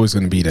personally, is always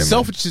going to be there, man.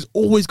 Selfridges is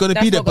always going to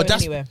That's be there, not but going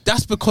anywhere.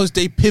 that's because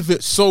they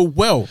pivot so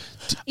well.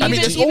 Even,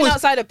 it's even always-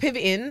 outside of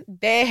pivoting,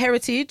 their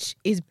heritage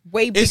is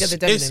way bigger than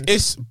Debenhams.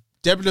 it's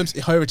Debenhams'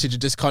 heritage of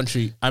this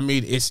country. I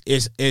mean, it's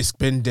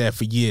been there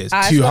for years.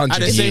 It's 200 not-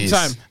 At the same years.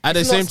 time,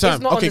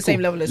 It's not on the same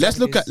level as let's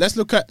look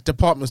Selfridges. at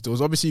department stores.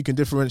 Obviously, you can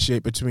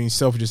differentiate between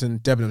Selfridges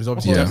and Debenhams.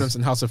 Obviously, Yeah. Debenhams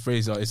and House of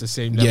Fraser is the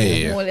same level.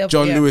 Yeah. More level,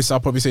 John yeah. Lewis, I'll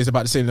probably say, is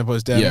about the same level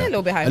as them. Yeah. A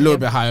little bit higher. A little yeah.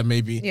 bit higher,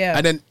 maybe. Yeah.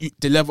 And then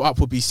the level up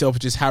would be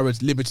Selfridges,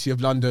 Harrods, Liberty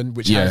of London,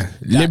 which Yeah. has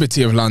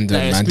Liberty of London,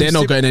 that man. They're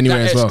not going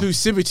anywhere that as well.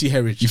 exclusivity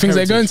heritage. You think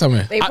they're going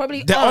somewhere? They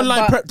probably Their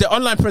are, but their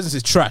online presence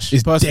is trash.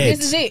 It's personally. dead.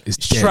 This is it. It's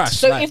It's dead. trash.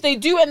 So Like, if they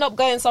do end up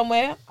going somewhere,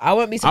 I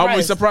won't be surprised. I'll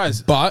be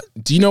surprised. But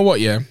do you know what?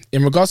 Yeah,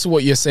 in regards to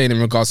what you're saying in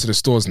regards to the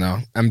stores now,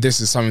 and this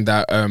is something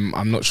that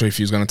I'm not sure if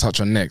you're going to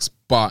touch on next.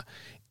 But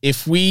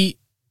if we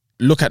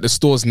look at the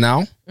stores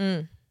now,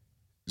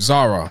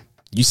 Zara.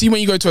 You see,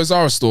 when you go to a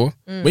Zara store,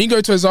 it's like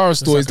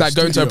like a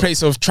going to a studio.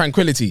 place of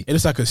tranquility. It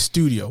looks like a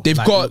studio. They've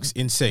Like, got- it looks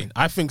insane.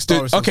 I think Star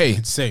Wars okay. is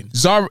insane.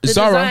 Zara, The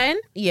design,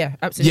 yeah,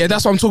 absolutely. yeah,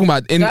 that's what I'm talking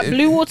about. that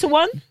blue water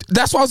one.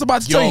 That's what I was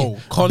about to tell Yo, you.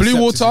 concept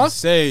Blue is water.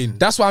 insane.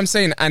 That's what I'm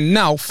saying. And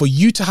now, for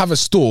you to have a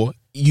store,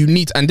 you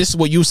need, and this is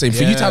what you were saying,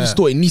 for you to have a Yeah.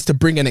 store, it needs to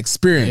bring an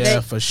experience. Yeah,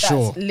 for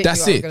sure. literally That's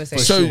what I was it. gonna say.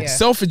 So Yeah.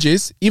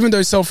 Selfridges, even though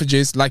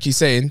Selfridges, like you're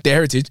saying, their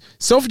heritage,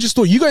 Selfridges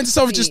store, you go into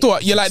Selfridges store,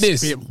 you're like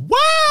this.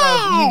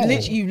 Wow.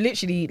 You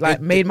literally like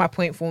made my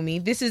point for me.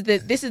 This is the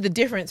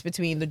difference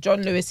between the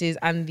John Lewis's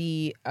and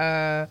the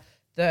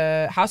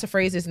House of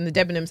Frasers and the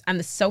Debenhams and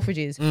the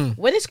Selfridges.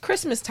 When it's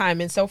Christmas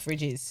time in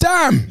Selfridges,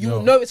 Damn. you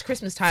know it's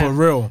Christmas time. For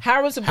real.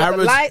 Harrods have got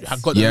the lights.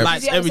 have got Yeah. the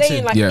lights, You see what I'm everything.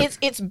 saying? Like Yeah.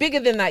 it's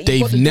bigger than that. You've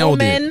They've got the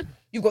nailed it. doormen,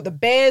 you've got the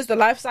bears, the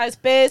life-size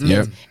bears.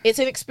 Yeah. It's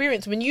an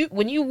experience when you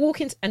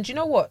walk into, and do you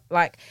know what?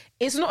 Like,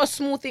 it's not a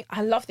small thing.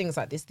 I love things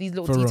like this, these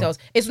little For real. details.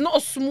 It's not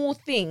a small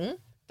thing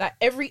that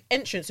every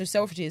entrance of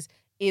Selfridges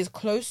is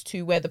close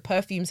to where the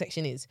perfume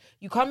section is.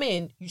 You come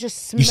in, you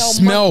just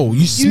smell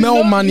You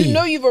smell money. You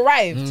know you've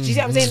arrived. Do you see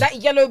what I'm saying? That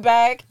yellow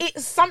bag,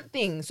 it's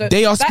something. So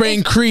They are that spraying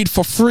is- Creed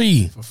for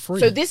free.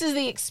 so this is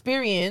the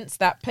experience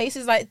that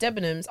places like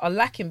Debenhams are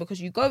lacking,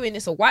 because you go in,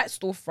 it's a white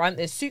storefront,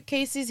 there's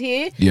suitcases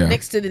here Yeah.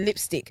 next to the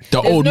lipstick.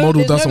 The There's old model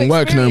there's doesn't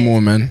work no experience.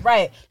 more, man.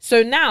 Right.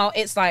 So now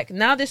it's like,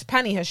 now this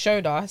panny has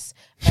showed us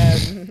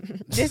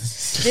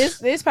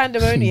this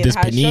pandemonium This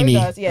has panini.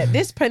 showed us,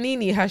 this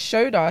panini has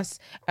showed us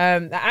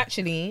that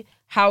actually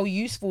how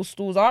useful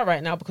stores are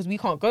right now, because we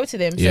can't go to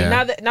them. So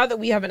Yeah. now that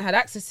we haven't had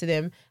access to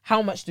them,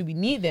 how much do we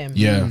need them?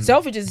 Yeah.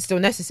 Selfridges is still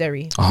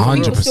necessary.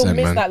 100%, People still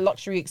miss man. that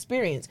luxury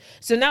experience.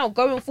 So now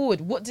going forward,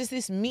 what does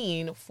this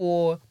mean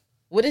for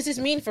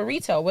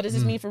retail? What does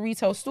this mean for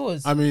retail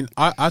stores? I mean,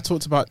 I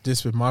talked about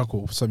this with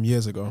Michael some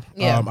years ago.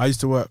 Yeah. I used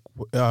to work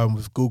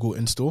with Google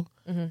in store,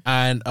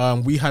 and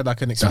we had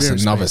like an experience.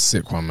 That's another space.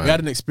 sick one, man. We had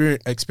an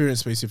experience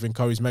space within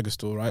Curry's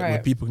Megastore, right? Where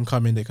Right. people can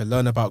come in, they can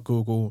learn about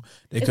Google,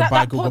 they Is can that buy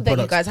that Google pod that you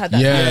products. guys had? That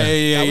Yeah.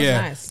 That was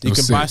yeah. nice. You It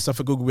was can buy sick. stuff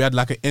for Google. We had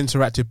like an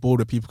interactive board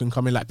where people can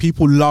come in. Like,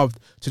 people loved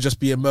to just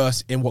be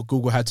immersed in what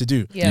Google had to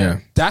do. Yeah.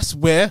 That's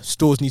where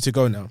stores need to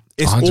go now.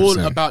 It's all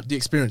 100%. about the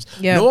experience.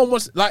 Yeah. No one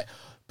wants, like,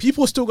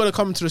 people are still going to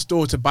come to the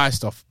store to buy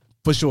stuff.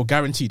 For sure,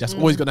 guaranteed. That's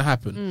always going to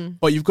happen.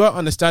 But you've got to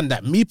understand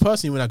that me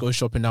personally, when I go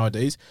shopping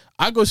nowadays,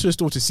 I go to the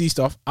store to see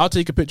stuff. I'll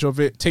take a picture of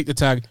it, take the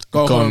tag,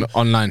 go Go home. on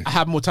online. I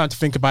have more time to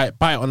think about it,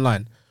 buy it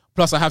online.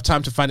 Plus, I have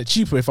time to find it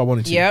cheaper if I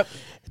wanted to. Yep.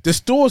 The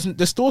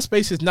store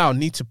spaces now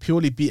need to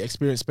purely be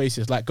experience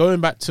spaces. Like, going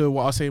back to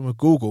what I was saying with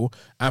Google,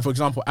 and for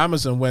example,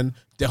 Amazon, when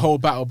the whole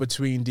battle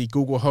between the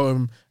Google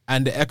Home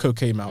and the Echo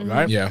came out,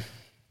 right? Yeah.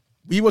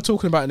 We were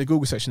talking about in the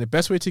Google section, the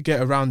best way to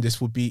get around this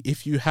would be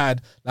if you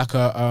had like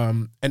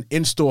an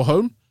in-store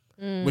home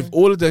with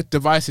all of the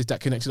devices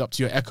that connected up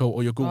to your Echo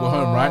or your Google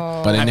Home, right?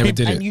 But they And never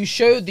people- did And it. you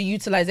showed the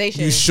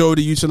utilization. You show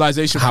the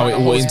utilization, How it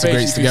all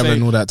integrates together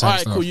and all that type All of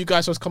right, stuff. cool. You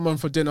guys just come on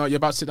for dinner. You're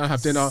about to sit down,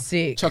 have dinner,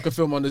 Sick. chuck a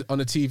film on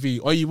the TV,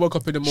 or you woke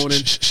up in the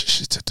morning.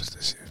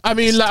 I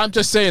mean, like, I'm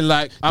just saying,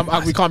 like,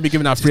 we can't be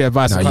giving out free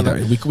advice. Nah, I you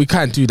can't- don't. We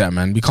can't do that,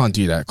 man. We can't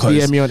do that. 'Cause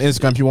DM me on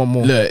Instagram if you want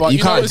more. look, But you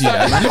know, can't it's do like-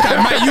 that, man. Look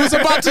at man. You was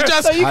about to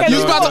just. So you can you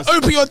was do about what? to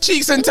open your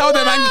cheeks and tell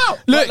them, man. But,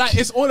 Look, like,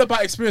 it's all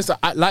about experience.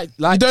 Like,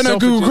 you don't know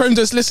Google Chrome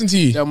just listen to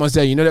you. Yeah, almost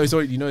there. You know that it's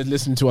already,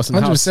 listening to us in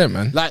the house. 100%,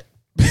 man. Like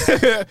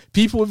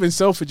people within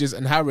Selfridges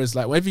and Harrods,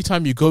 like every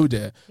time you go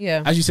there,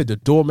 Yeah. as you said, the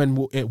doorman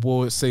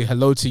will say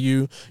hello to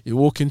you. You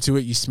walk into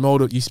it, you smell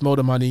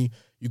the money.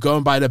 You go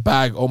and buy the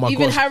bag. Oh my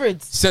Even gosh,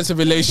 Harrods. sense of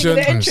The relation.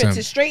 entrance 100%.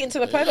 is straight into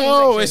the perfume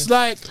No, section. it's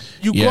like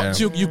you Yeah.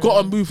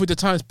 got to move with the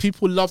times.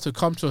 People love to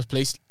come to a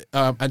place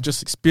and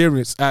just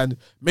experience and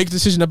make a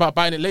decision about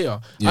buying it later.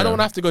 Yeah. I don't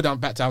have to go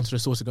back down to the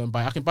store to go and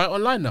buy it. I can buy it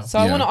online now. So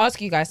I Yeah. want to ask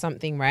you guys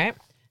something, right?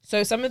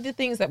 So some of the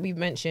things that we've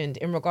mentioned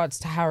in regards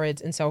to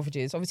Harrods and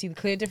Selfridges, obviously the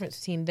clear difference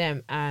between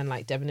them and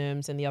like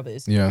Debenhams and the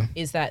others Yeah.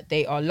 is that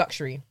they are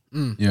luxury.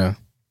 Yeah.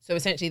 So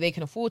essentially they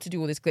can afford to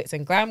do all this glitz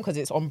and glam because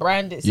it's on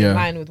brand, it's Yeah. in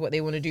line with what they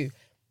want to do.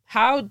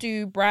 How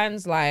do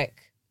brands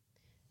like,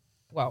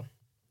 well,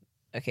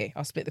 okay,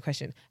 I'll split the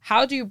question.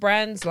 How do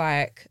brands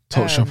like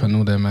Topshop and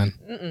all that, man.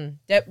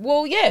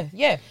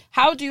 yeah.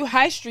 How do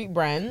high street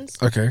brands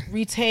Okay.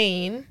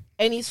 retain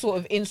any sort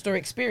of in-store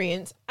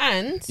experience,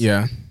 and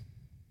Yeah.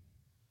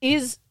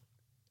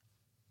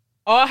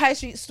 are high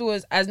street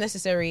stores as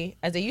necessary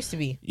as they used to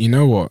be? You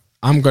know what?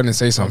 I'm gonna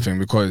say something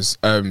because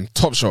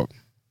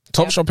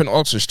Topshop in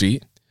Oxford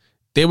Street,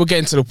 they were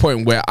getting to the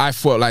point where I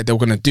felt like they were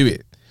gonna do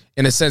it.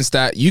 In a sense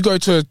that you go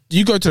to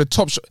the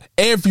top shop,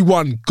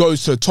 everyone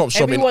goes to a top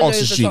shop in Everyone knows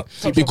Oxford the Street top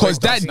shop. because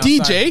that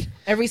DJ,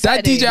 Every that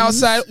Saturday. DJ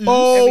outside,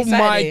 oh Every my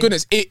Saturday.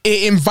 goodness, it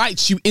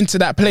invites you into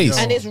that place.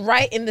 And it's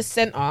right in the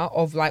center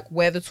of like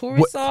where the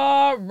tourists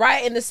are,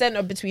 right in the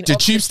center between The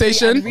Oxford tube Street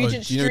station? and Oh,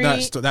 Regent do you Street.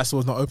 know that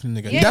store's not opening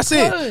again? Yeah. That's it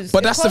it. closed. But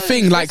It that's the closed.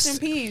 thing, like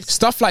Rest in peace.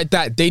 stuff like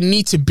that, they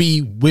need to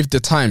be with the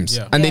times,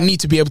 Yeah. and they Yeah. need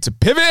to be able to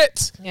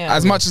pivot Yeah.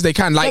 as much as they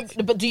can.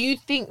 Like but do you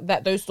think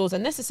that those stores are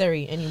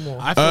necessary anymore?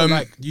 I feel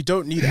like you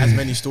don't need as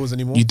many stores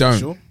anymore. you for don't,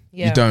 sure.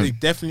 Yeah. you don't. They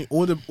definitely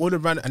all the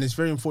brand, and it's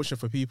very unfortunate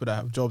for people that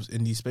have jobs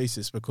in these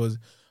spaces because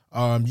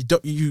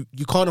you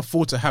can't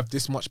afford to have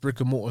this much brick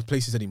and mortar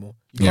places anymore.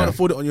 You can't Yeah.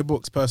 afford it on your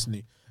books.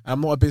 Personally, I'm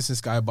not a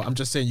business guy, but I'm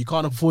just saying you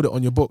can't afford it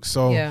on your books.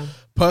 So Yeah.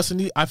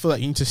 personally, I feel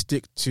like you need to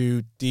stick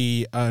to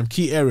the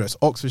key areas,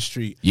 Oxford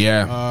Street,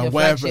 Yeah. Your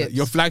wherever flagships.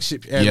 your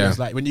flagship areas, Yeah.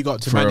 like when you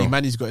got to For Manny, real.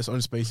 Manny's got its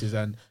own spaces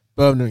and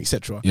Birmingham,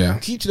 etc. Yeah.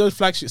 Keep to those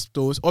flagship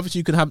stores. Obviously,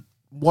 you can have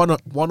one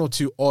or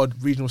two odd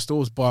regional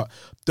stores, but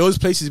those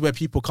places where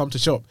people come to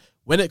shop.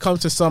 When it comes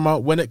to summer,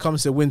 when it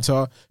comes to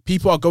winter,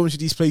 people are going to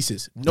these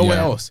places. Nowhere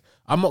Yeah. else.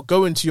 I'm not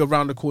going to your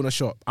round the corner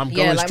shop. I'm Yeah,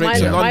 going like straight my,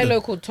 to my London.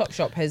 local Top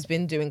Shop has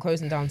been doing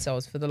closing down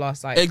sales for the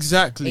last like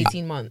Exactly.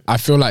 18 months. I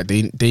feel like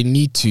they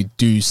need to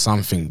do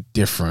something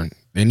different.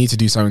 They need to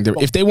do something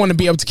different if they want to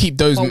be able to keep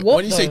those. But what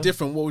When you say though?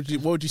 different, what would you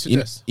You,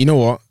 suggest? you know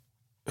what?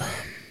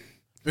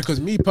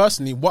 Because me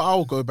personally, what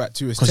I'll go back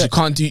to is Because you tech.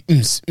 can't do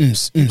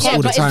Yeah, all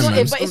the but time, it's not.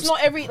 man. But it's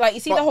not every like you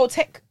see the whole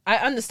tech. I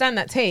understand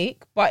that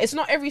take, but it's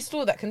not every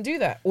store that can do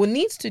that or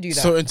needs to do that.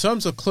 So in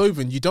terms of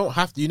clothing, you don't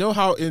have to. You know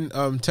how in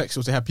tech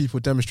stores they have people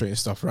demonstrating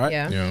stuff, right?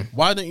 Yeah. Yeah.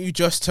 Why don't you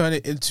just turn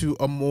it into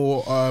a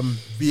more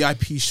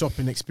VIP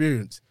shopping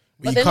experience?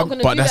 but they're not going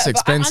to but do that's that.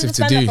 expensive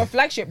to but I understand do. that for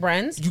flagship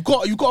brands. You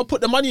got to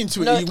put the money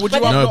into it. No, Would but you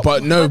then- rather No, not-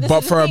 but no, this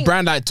but is the for a thing.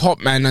 brand like Top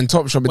Man and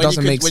Topshop, it when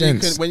doesn't make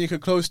sense. When you can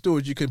close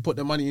stores, you can put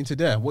the money into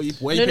there. Where you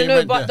No, paying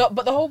rent but there?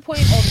 the whole point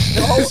of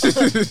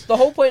the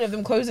whole point of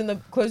them closing the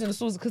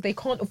stores is because they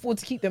can't afford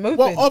to keep them open.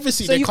 Well,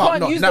 obviously so they you can't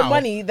can't not use now. the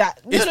money that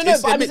It's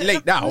but a I'm bit saying-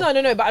 late now.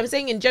 No, but I'm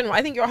saying in general,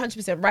 I think you're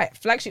 100% right.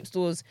 Flagship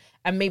stores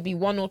and maybe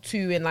one or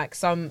two in like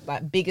some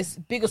like bigger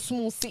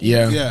small cities.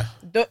 Yeah.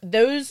 yeah.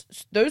 Those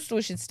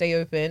stores should stay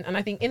open, and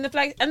I think in the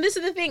flag. And this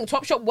is the thing: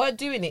 Topshop were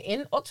doing it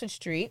in Oxford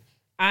Street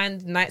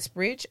and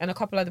Knightsbridge and a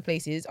couple other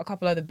places, a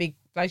couple other big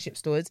flagship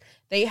stores.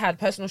 They had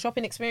personal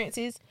shopping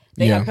experiences.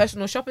 They Yeah. had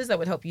personal shoppers that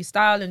would help you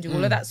style and do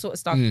all of that sort of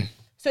stuff.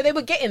 So they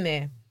were getting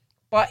there,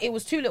 but it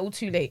was too little,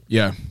 too late.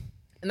 Yeah.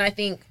 And I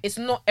think it's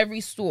not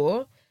every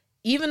store,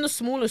 even the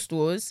smaller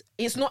stores,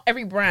 it's not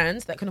every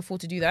brand that can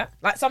afford to do that.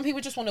 Like some people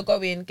just want to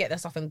go in, get their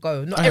stuff and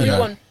go. Not hear that.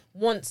 everyone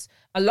wants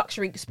a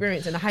luxury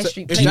experience in a high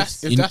street If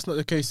place. that's not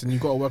the case, then you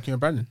got to work on your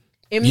branding.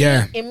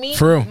 Yeah, In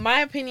for real.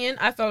 my opinion,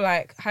 I feel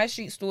like high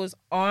street stores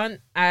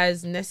aren't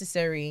as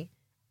necessary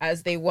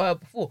as they were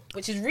before,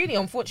 which is really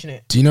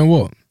unfortunate. Do you know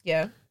what?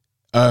 Yeah,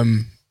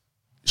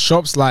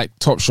 Shops like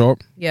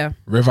Topshop, yeah,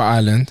 River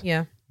Island,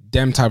 yeah.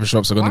 them type of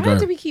shops are Why gonna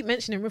do go. we keep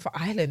mentioning River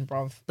Island,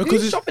 bruv? Because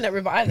Who's it's- shopping at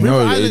River Island? No,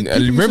 River Island,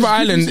 people River used to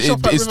Island shop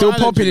at is River still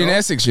Island, popping you in know?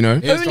 Essex, you know.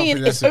 Yeah. Only in,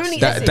 it's Essex. only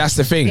That- Essex. that's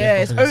the thing. Yeah,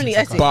 it's only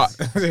Essex.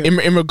 But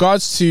in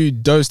regards to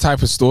those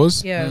type of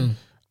stores, yeah,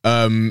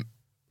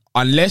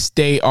 unless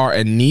they are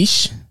a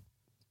niche,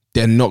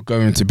 they're not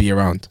going to be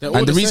around. They're all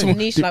And the the reason same.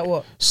 niche like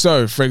what?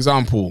 so, for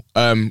example,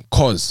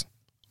 Cos,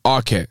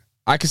 Arket,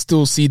 I can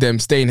still see them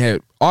staying here.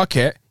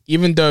 Arket,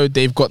 even though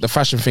they've got the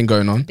fashion thing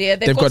going on, Yeah,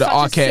 they've got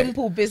such a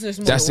simple business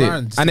model. That's it.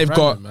 Brands, And they've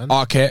got man.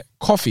 Arket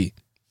coffee.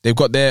 They've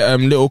got their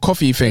little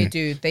coffee thing. They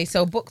do. They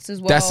sell books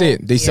as well. That's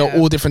it. They sell Yeah.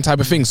 all different type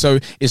of things. So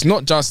it's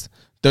not just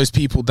those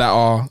people that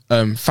are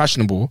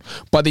fashionable,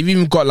 but they've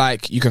even got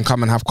like, you can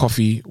come and have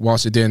coffee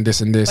whilst you're doing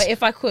this and this. But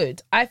if I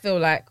could, I feel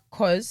like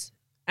Cos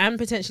and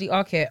potentially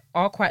Arket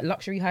are quite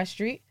luxury high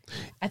street.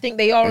 I think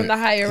they are on the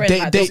higher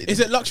end. Is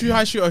it luxury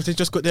high street or have they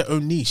just got their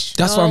own niche?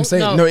 That's what I'm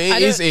saying. no, No, I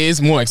it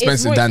is more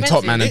expensive more than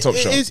Top expensive. Man and Top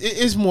Shop. It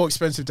is more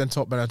expensive than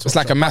Top Man and Top It's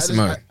like Shop. a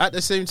Massimo. At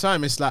the same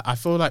time, it's like I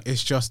feel like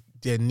it's just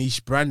their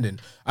niche branding.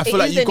 I It feel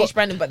like is you their got niche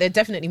branding, but they're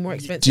definitely more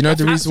expensive. Do you know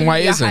the That's reason why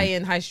it absolutely a isn't?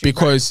 high-end high street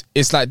Because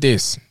it's like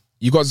this.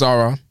 You got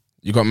Zara,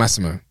 you got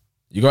Massimo,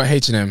 you got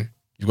H&M,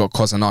 you've got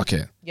Cos and Arket.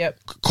 brand. Yep.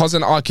 Cos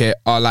and Arket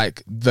are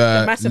like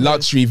the Massimo.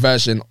 luxury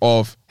version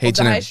of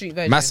H&M. high street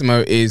version.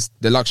 Massimo is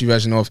the luxury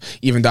version of,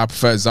 even though I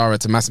prefer Zara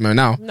to Massimo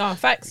now, No,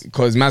 facts.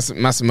 because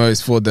Massimo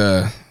is for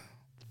the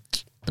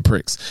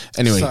pricks.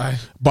 Anyway, Sorry.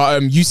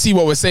 but you see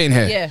what we're saying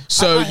here. Yeah.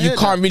 So I you hear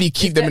can't that. really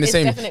keep them in the It's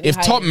same. definitely If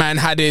Top high-end. Man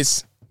had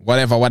his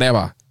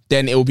whatever,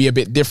 then it will be a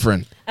bit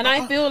different. And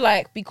I feel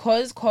like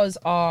because Cos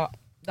are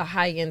the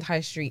high-end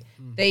high street,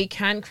 they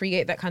can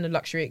create that kind of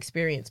luxury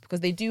experience because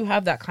they do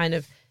have that kind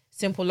of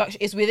simple luxury.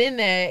 It's within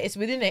their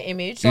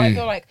image. So I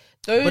feel like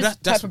those that's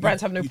type of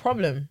brands have no you-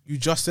 problem. You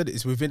just said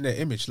it's within their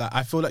image. Like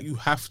I feel like you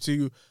have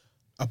to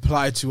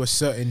apply to a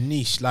certain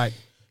niche. Like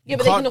Yeah, you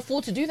but they can't- can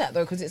afford to do that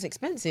though because it's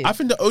expensive. I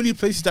think the only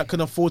places that can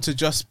afford to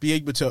just be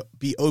able to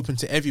be open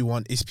to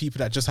everyone is people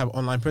that just have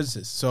online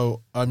presences.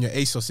 So your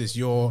ASOS's,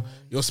 your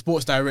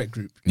Sports Direct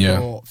group, Yeah.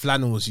 your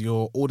Flannels,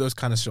 your all those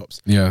kind of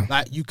shops. Yeah.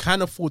 Like you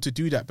can afford to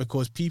do that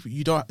because people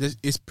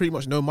it's pretty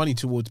much no money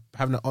towards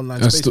having an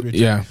online A space sto- with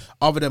yeah.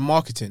 other than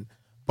marketing.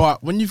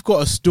 But when you've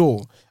got a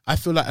store, I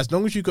feel like as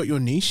long as you got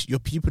your niche, your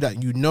people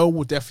that you know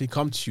will definitely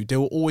come to you. They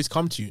will always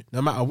come to you,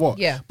 no matter what.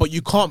 Yeah. But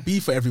you can't be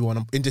for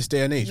everyone in this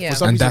day and age. Yeah. For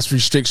some And reason- that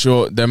restricts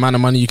the amount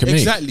of money you can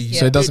Exactly. make.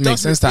 So it doesn't make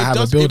sense to have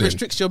a It building.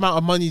 restricts your amount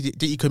of money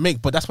that you can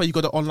make, but that's why you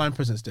got the online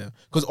presence there.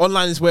 Because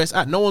online is where it's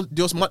at. No one,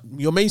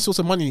 your main source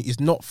of money is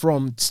not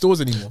from stores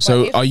anymore.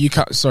 So if- are you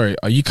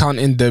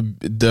counting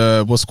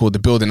the what's called the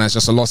building as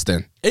just a loss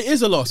then? It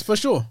is a loss for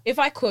sure. If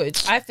I could,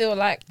 I feel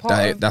like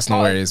That's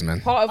not where it is,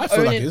 man. Part I of feel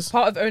like owning it is.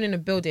 part of owning a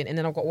building, and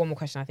then I've got one more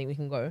question. I think we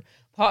can go.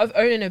 Part of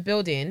owning a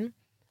building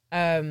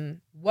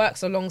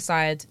works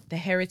alongside the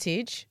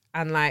heritage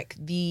and like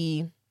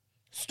the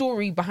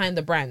story behind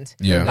the brand.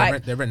 Yeah.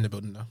 Like They're renting the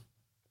building now.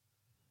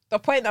 the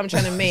point that I'm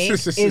trying to make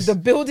is the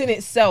building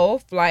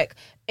itself. Like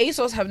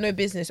ASOS have no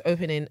business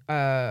opening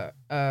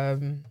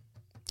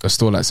A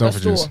store like a store.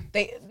 Selfridges.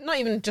 They not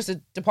even just a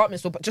department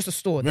store, but just a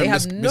store. Remember They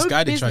have no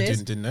Misguided tried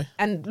business. doing, didn't they?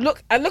 And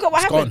look at what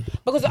It's happened. gone.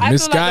 Because I feel like the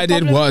Misguided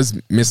problem,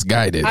 was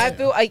misguided. I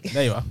feel like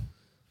There you are.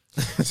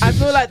 I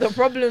feel like the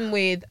problem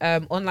with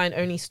online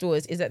only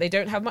stores is that they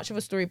don't have much of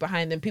a story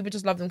behind them. People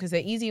just love them because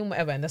they're easy and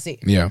whatever, and that's it.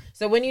 Yeah.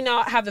 So when you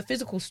now have a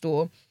physical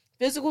store,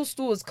 physical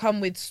stores come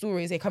with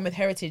stories. They come with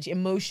heritage,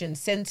 emotion,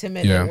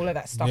 sentiment, Yeah. and all of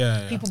that stuff.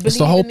 Yeah, yeah. People It's believe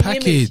the whole in the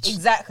image. package.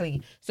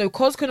 Exactly. So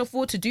Cos can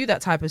afford to do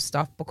that type of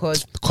stuff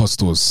because The cost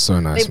store is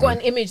so nice. they've got man.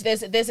 an image.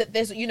 There's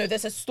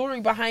a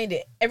story behind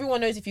it.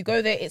 Everyone knows if you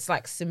go there, it's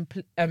like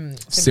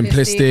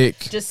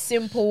simplistic, just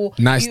simple,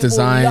 Nice beautiful,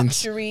 designs,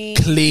 luxury,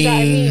 clean. you know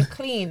what I mean?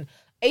 Clean.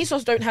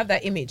 ASOS don't have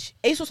that image.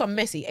 ASOS are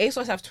messy.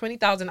 ASOS have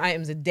 20,000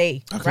 items a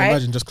day. I can right?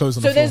 imagine just clothes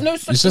on So the floor. there's no.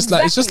 Such, It's just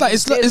like it's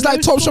There's like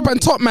no Top Shop story.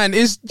 and Top Man.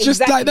 It's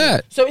just like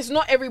that. So it's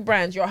not every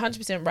brand. You're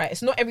 100% right.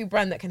 It's not every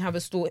brand that can have a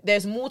store.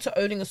 There's more to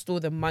owning a store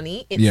than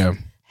money. It's Yeah.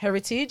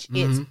 heritage.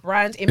 It's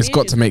brand image. It's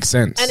got to make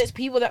sense. And it's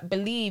people that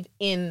believe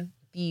in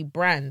the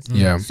brands.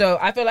 Yeah. So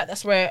I feel like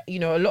that's where, a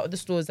lot of the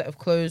stores that have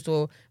closed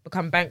or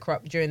become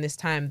bankrupt during this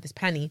time, this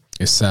penny,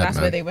 It's sad, that's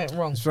man. where they went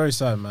wrong. It's very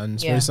sad, man.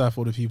 It's Yeah. very sad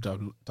for the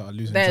people that are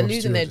losing They're jobs.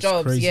 losing too. their It's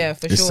jobs, crazy. yeah,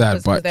 for It's sure. sad,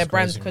 Because but- their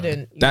brands Crazy,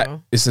 man. couldn't, That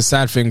it's a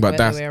sad thing, but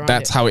Go any way around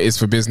that's it. how it is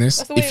for business.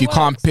 That's the way If you it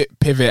can't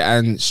pivot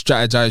and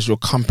strategize your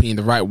company in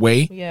the right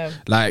way, Yeah.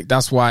 like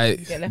that's why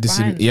get left this is,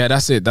 behind.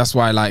 that's it. That's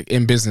why like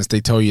in business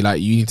they tell you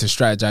like you need to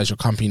strategize your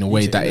company in a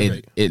way to that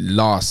innovate. it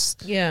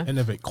lasts. Yeah.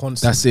 Innovate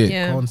constantly. That's it.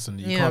 Yeah.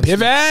 Constantly. You Yeah. can't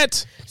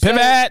Pivot, So,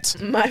 pivot.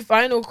 my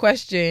final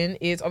question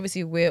is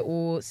obviously we're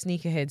all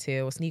sneakerheads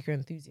here or sneaker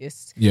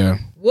enthusiasts. Yeah,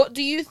 What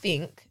do you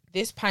think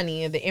this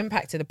penny and the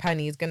impact of the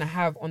penny is going to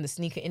have on the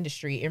sneaker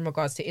industry in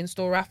regards to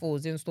in-store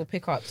raffles, in-store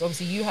pickups?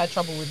 Obviously, you had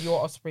trouble with your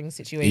offspring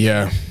situation.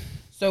 yeah.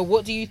 So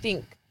what do you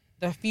think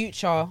the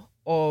future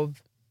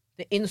of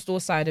the in-store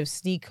side of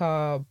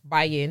sneaker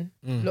buy-in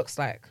looks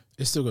like?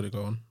 It's still got to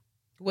go on.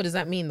 What does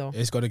that mean though?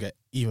 It's got to get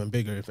even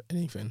bigger, if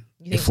anything.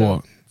 You think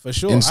Before For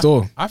sure. in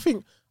store.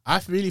 I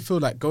really feel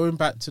like going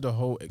back to the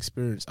whole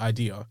experience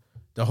idea,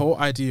 the whole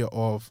idea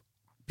of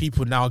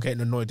people now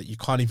getting annoyed that you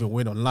can't even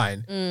win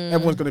online.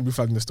 Everyone's going to be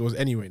flagging the stores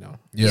anyway now.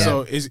 Yeah.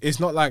 So it's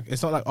not like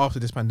after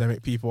this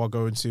pandemic people are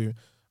going to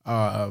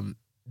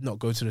not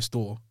go to the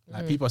store.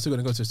 Like people are still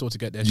going to go to the store to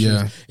get their shoes.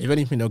 Yeah. If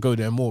anything, they'll go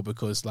there more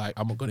because like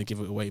I'm not going to give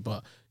it away,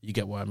 but you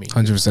get what I mean.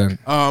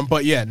 100%.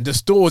 But yeah, the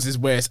stores is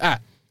where it's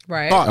at.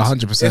 Right. But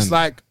 100%. it's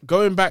like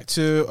going back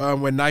to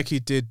when Nike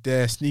did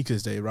their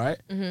sneakers day, right?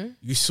 Mm-hmm.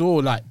 You saw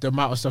like the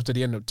amount of stuff that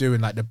they ended up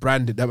doing, like the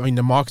branded,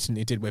 the marketing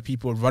they did, where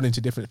people run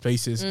into different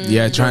places.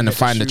 Yeah, trying to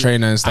find the shoe.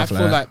 trainer and stuff I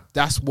like feel that. like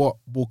that's what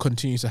will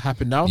continue to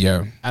happen now.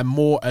 Yeah. and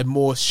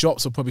more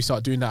shops will probably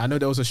start doing that. I know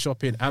there was a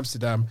shop in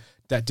Amsterdam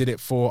that did it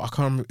for, I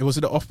can't remember, was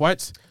it the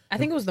Off-Whites? I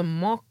think it was the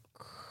mock.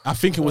 I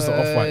think it was the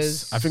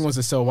Off-Whites. I think it was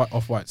the sell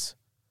Off-Whites.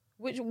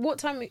 What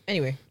time?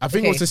 Anyway, I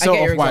think it was the sell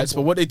Off-Whites,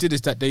 but what they did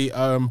is that they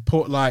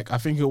put like, I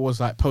think it was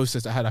like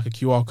posters that had like a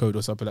QR code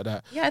or something like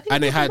that. Yeah, I think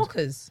and it it was had, the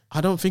mockers. I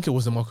don't think it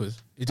was the Mockers.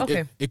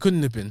 Okay. It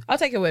couldn't have been. I'll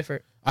take your word for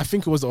it. I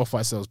think it was the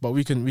Off-White sales, but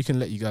we can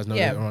let you guys know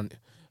Yeah. later on.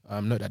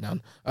 Note that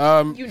down.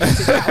 You note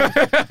it down.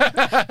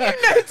 You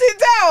note it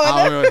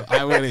down.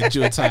 I will in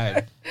due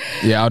time.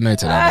 Yeah, I'll note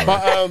it down.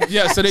 But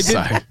yeah, so they did.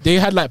 Sorry. They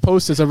had like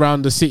posters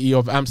around the city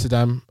of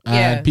Amsterdam, and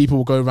Yeah. people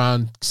will go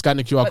around, scan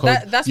the QR But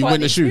code. that's you part win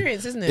of the the shoe.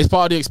 experience, isn't it? It's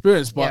part of the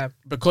experience, but Yeah.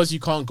 because you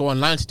can't go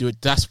online to do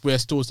it, that's where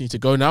stores need to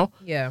go now.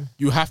 Yeah.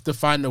 You have to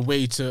find a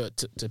way to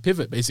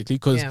pivot, basically.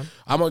 Because Yeah.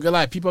 I'm not gonna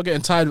lie, people are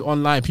getting tired of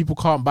online. People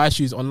can't buy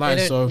shoes online,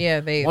 They so don't- yeah,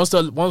 they- once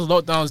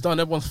lockdown's done,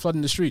 everyone's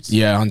flooding the streets.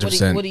 Yeah, What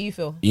 100%. do you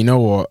feel? You know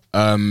what?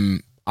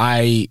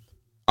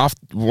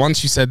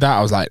 Once you said that,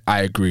 I was like,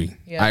 I agree.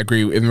 Yeah. I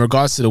agree in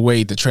regards to the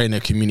way the trainer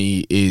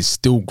community is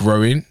still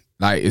growing.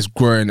 Like, it's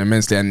growing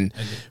immensely, and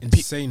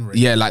Insane rate.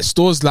 yeah, like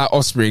stores like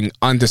Offspring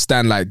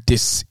understand like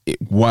this. It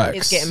works.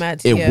 It's getting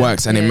mad. It Yeah.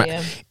 works, and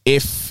Yeah.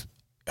 if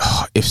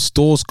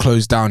stores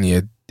close down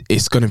here,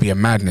 it's gonna be a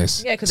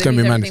madness. Yeah, because it's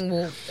gonna be a madness. everything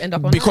will end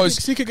up on Because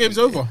Sneaker game's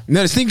over.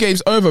 no, the thing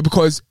game's over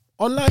because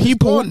Online is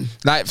people gone.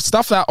 like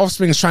stuff that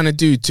Offspring is trying to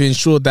do to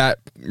ensure that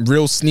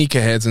real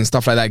sneakerheads and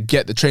stuff like that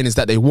get the trainers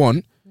that they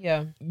want.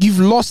 Yeah. You've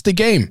lost the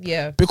game.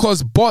 Yeah.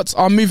 Because bots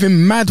are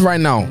moving mad right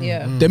now.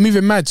 Yeah. They're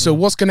moving mad. So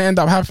what's going to end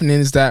up happening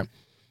is that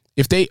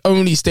if they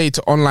only stay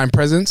to online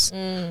presence,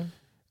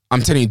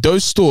 I'm telling you,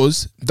 those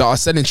stores that are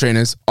selling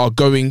trainers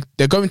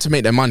they're going to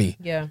make their money.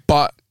 Yeah.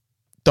 But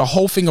the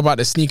whole thing about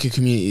the sneaker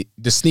community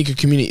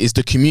is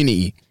the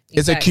community.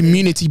 There's a Exactly.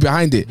 community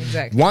behind it.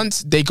 Exactly.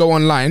 Once they go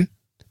online,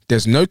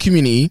 there's no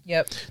community.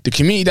 Yep. The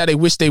community that they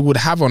wish they would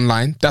have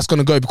online, that's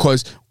gonna go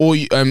because all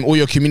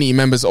your community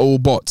members are all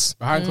bots.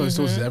 Behind closed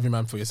doors is every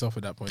man for yourself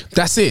at that point.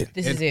 That's it.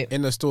 This is it.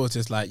 In the stores,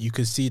 it's like you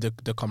can see the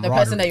The camaraderie.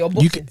 person that you're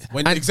You booking.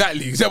 can,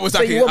 Exactly. That was So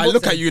like you want I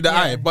look boxing. at you in the Yeah,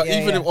 eye. But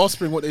yeah, even yeah. in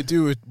Offspring, what they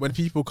do is when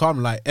people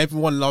come, like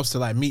everyone loves to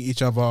like meet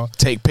each other.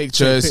 take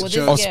pictures, Well,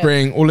 this-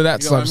 Offspring, all of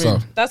that You know type of what I mean?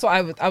 stuff. That's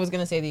what I was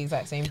gonna say. The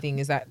exact same thing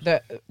is that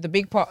the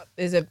big part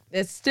there's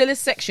still a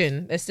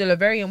section. There's still a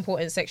very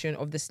important section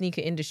of the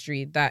sneaker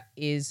industry that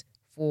is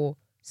for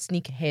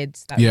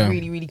sneakerheads that Yeah.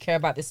 really, really care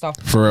about this stuff.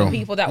 For real. The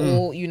people that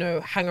will,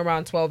 hang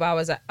around 12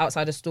 hours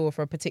outside a store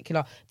for a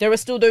particular. There are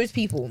still those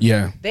people.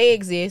 Yeah. They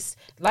exist.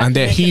 Like And you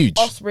they're mentioned, huge.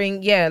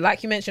 Offspring, yeah,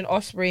 like you mentioned,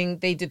 Offspring,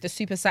 they did the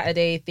Super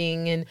Saturday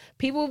thing, and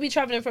people will be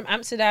traveling from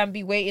Amsterdam,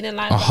 be waiting in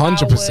line for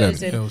 100%.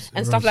 hours It was-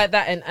 and stuff like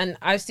that. And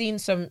I've seen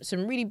some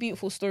really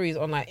beautiful stories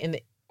on like in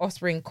the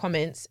Offspring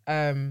comments,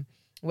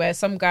 where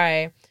some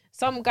guy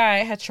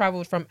had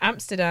traveled from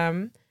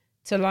Amsterdam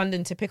to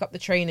London to pick up the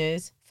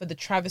trainers for the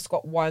Travis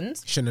Scott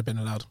ones. Shouldn't have been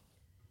allowed.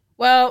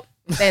 Well,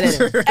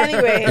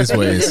 anyway, It's so he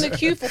what it was is. in the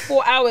queue for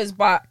 4 hours,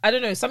 but I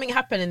don't know, something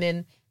happened, and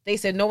then they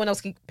said no one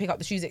else can pick up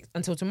the shoes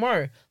until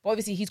tomorrow. But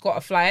obviously he's got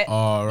a flight.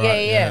 Oh,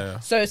 right, yeah.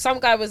 So some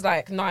guy was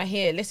like, "Nah,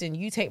 here, listen,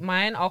 you take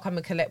mine. I'll come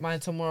and collect mine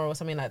tomorrow," or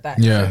something like that.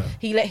 Yeah. So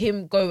he let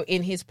him go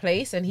in his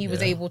place, and he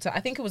was able to. I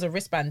think it was a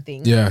wristband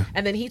thing. Yeah.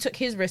 And then he took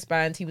his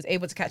wristband. He was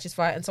able to catch his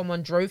flight, and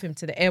someone drove him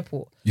to the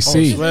airport. You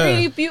see, It's a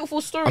really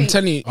beautiful story. I'm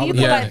telling you, people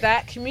yeah. like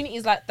that,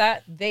 communities like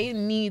that, they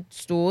need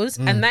stores,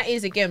 and that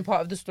is again part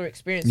of the store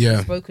experience Yeah.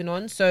 we've spoken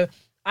on. So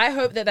I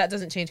hope that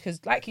doesn't change because,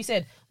 like you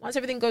said, once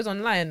everything goes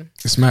online,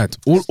 it's mad.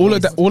 All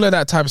of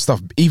that type of stuff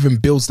even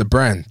builds the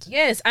brand.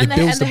 yes, and It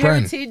builds the the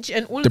brand. heritage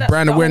and all of The that,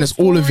 brand whole awareness,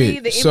 all of story,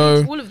 it. the So-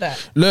 image, all of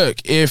that. Look,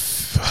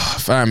 if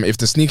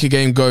the sneaker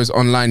game goes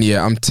online,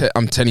 yeah, I'm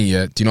telling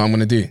you, do you know what I'm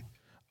gonna do?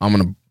 I'm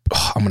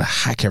gonna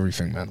hack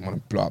everything, man. I'm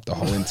gonna blow up the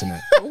whole internet.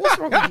 What's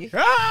wrong with you?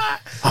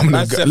 I'm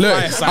gonna That's go, a look.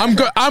 fireside. I'm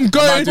going. I might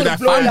do that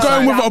I'm going fireside. with a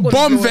I'm gonna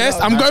bomb blow it vest.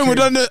 up. I'm going with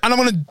Okay. and I'm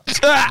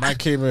gonna. Man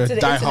came with To a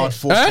the Die internet. Hard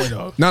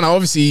 4.0. No,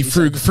 obviously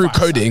through fireside.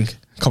 coding.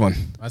 Come on,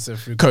 I said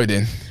through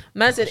coding.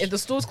 Man said, if the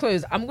store's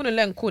closed, I'm gonna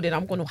learn coding.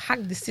 I'm gonna hack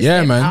the system.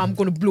 Yeah, man. And I'm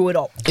gonna blow it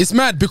up. It's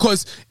mad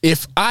because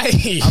if I'm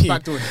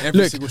backdooring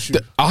every single shoe.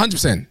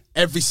 100%.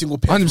 every single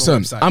page.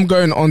 100%. I'm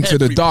going onto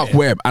the Every dark pair.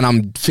 web and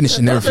I'm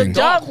finishing everything.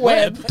 Dark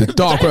web. The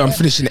dark web, I'm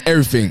finishing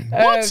everything.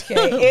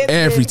 Okay.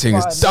 Everything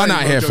is done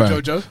out here,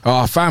 fam. Jojo.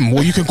 Oh, fam.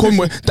 Well, you can call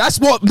me. That's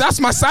my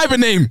cyber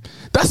name.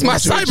 That's my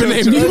cyber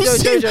name. You Jojo,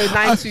 see? Jojo,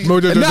 92.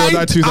 Mojo Jojo Nine-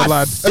 92's I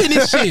lad.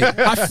 finished it.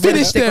 I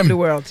finished Stick of them. the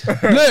world.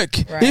 Look,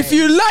 Right. if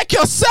you like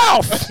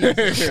yourself,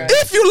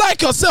 if you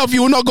like yourself,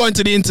 you will not go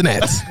into the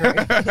internet.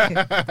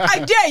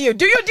 I dare you.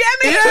 Do you dare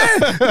me?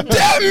 Yeah,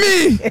 damn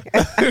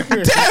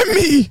me, damn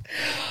me.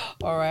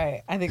 All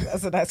right. I think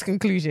that's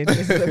conclusion.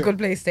 This is a good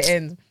place to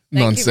end.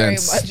 Thank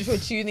Nonsense. you very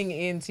much for tuning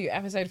in to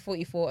episode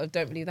 44 of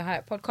Don't Believe the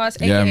Hype podcast,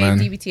 Yeah, aka man.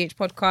 DBTH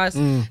podcast.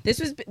 This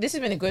has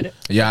been a good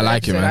Yeah, I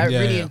like it, episode. man. I Yeah,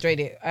 really yeah. enjoyed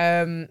it.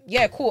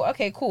 Yeah, cool.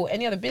 Okay, cool.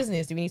 Any other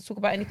business? Do we need to talk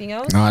about anything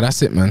else? Nah,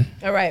 that's it, man.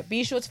 All right.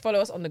 Be sure to follow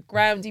us on the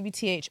gram,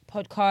 DBTH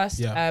podcast,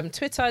 Yeah.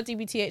 Twitter,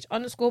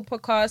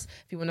 DBTH_podcast.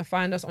 If you want to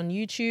find us on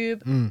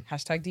YouTube,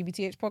 hashtag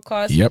DBTH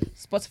podcast. Yep.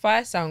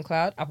 Spotify,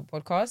 SoundCloud, Apple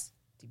Podcasts,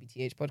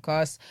 DBTH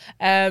podcast.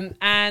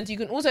 And you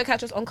can also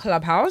catch us on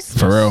Clubhouse.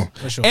 For real.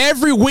 For sure.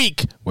 Every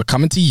week, we're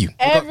coming to you.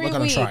 Every we're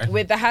gonna week try.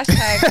 with the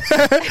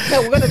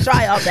hashtag. We're gonna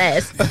try our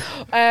best.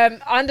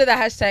 Under the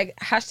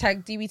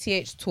hashtag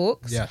DBTH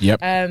talks. Yeah.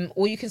 Yep.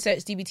 Or you can search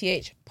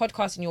DBTH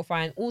podcast and you'll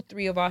find all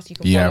three of us. You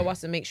can Yeah. follow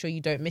us and make sure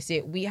you don't miss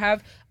it. We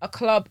have a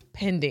club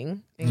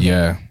pending.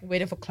 Yeah.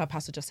 Waiting for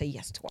Clubhouse to just say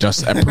yes to us.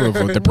 Just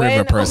approval, the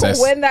approval process.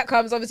 When that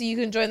comes, obviously you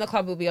can join the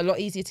club. It'll be a lot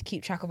easier to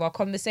keep track of our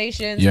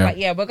conversations. Yeah. But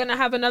yeah, we're gonna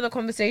have another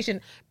conversation,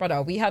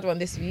 brother. We had one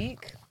this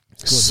week.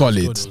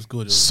 Solid. It was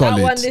good. That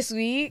one Solid. this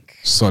week.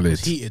 Solid.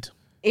 Heated.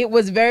 It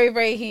was very,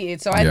 very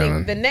heated. So I Yeah, think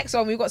man. the next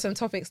one, we've got some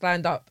topics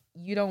lined up.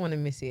 You don't want to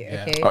miss it,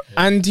 Yeah. okay?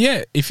 And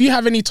yeah, if you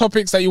have any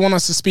topics that you want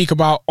us to speak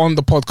about on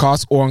the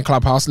podcast or on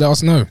Clubhouse, let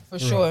us know. For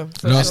sure.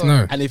 For Let us sure.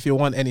 know. And if you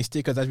want any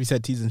stickers, as we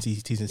said, T's and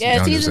C's.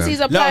 Yeah, T's and 100%. C's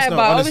Let apply, us know, but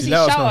honestly, obviously let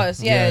us shout know.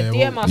 us. Yeah,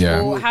 Yeah, DM us.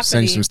 Yeah. We'll happily.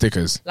 Send some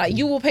stickers. Like,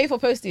 you will pay for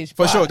postage.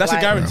 For but, sure, that's like,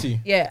 a guarantee.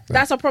 Yeah,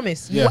 that's a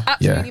promise. You Yeah. will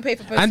absolutely pay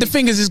for postage. And the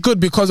thing is, it's good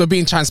because we're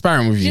being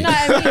transparent with Do you. you know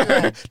what I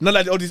mean? Like, Not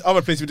like all these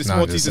other places with the Nah,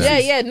 small this T's and is-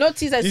 C's. yeah, not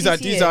T's and These are-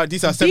 CC, these are big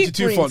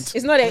 72 print. font.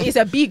 It's not it's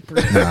a big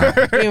print.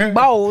 In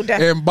bold.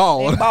 In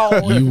bold. In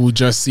bold. You will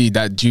just see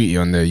that duty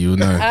on there, you'll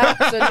know.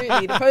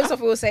 Absolutely. The post office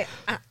will say,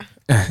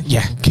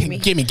 Yeah, gimme.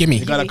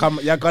 You gotta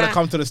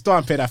come to the store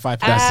and pay that £5.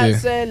 That's it.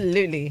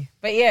 absolutely.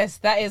 But yes,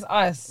 that is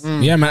us.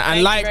 Yeah, man.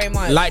 And Thank you very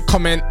much. like,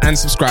 comment, and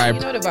subscribe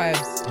You know the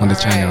vibes. on the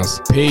All right.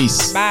 channels.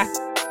 Peace.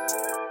 Bye.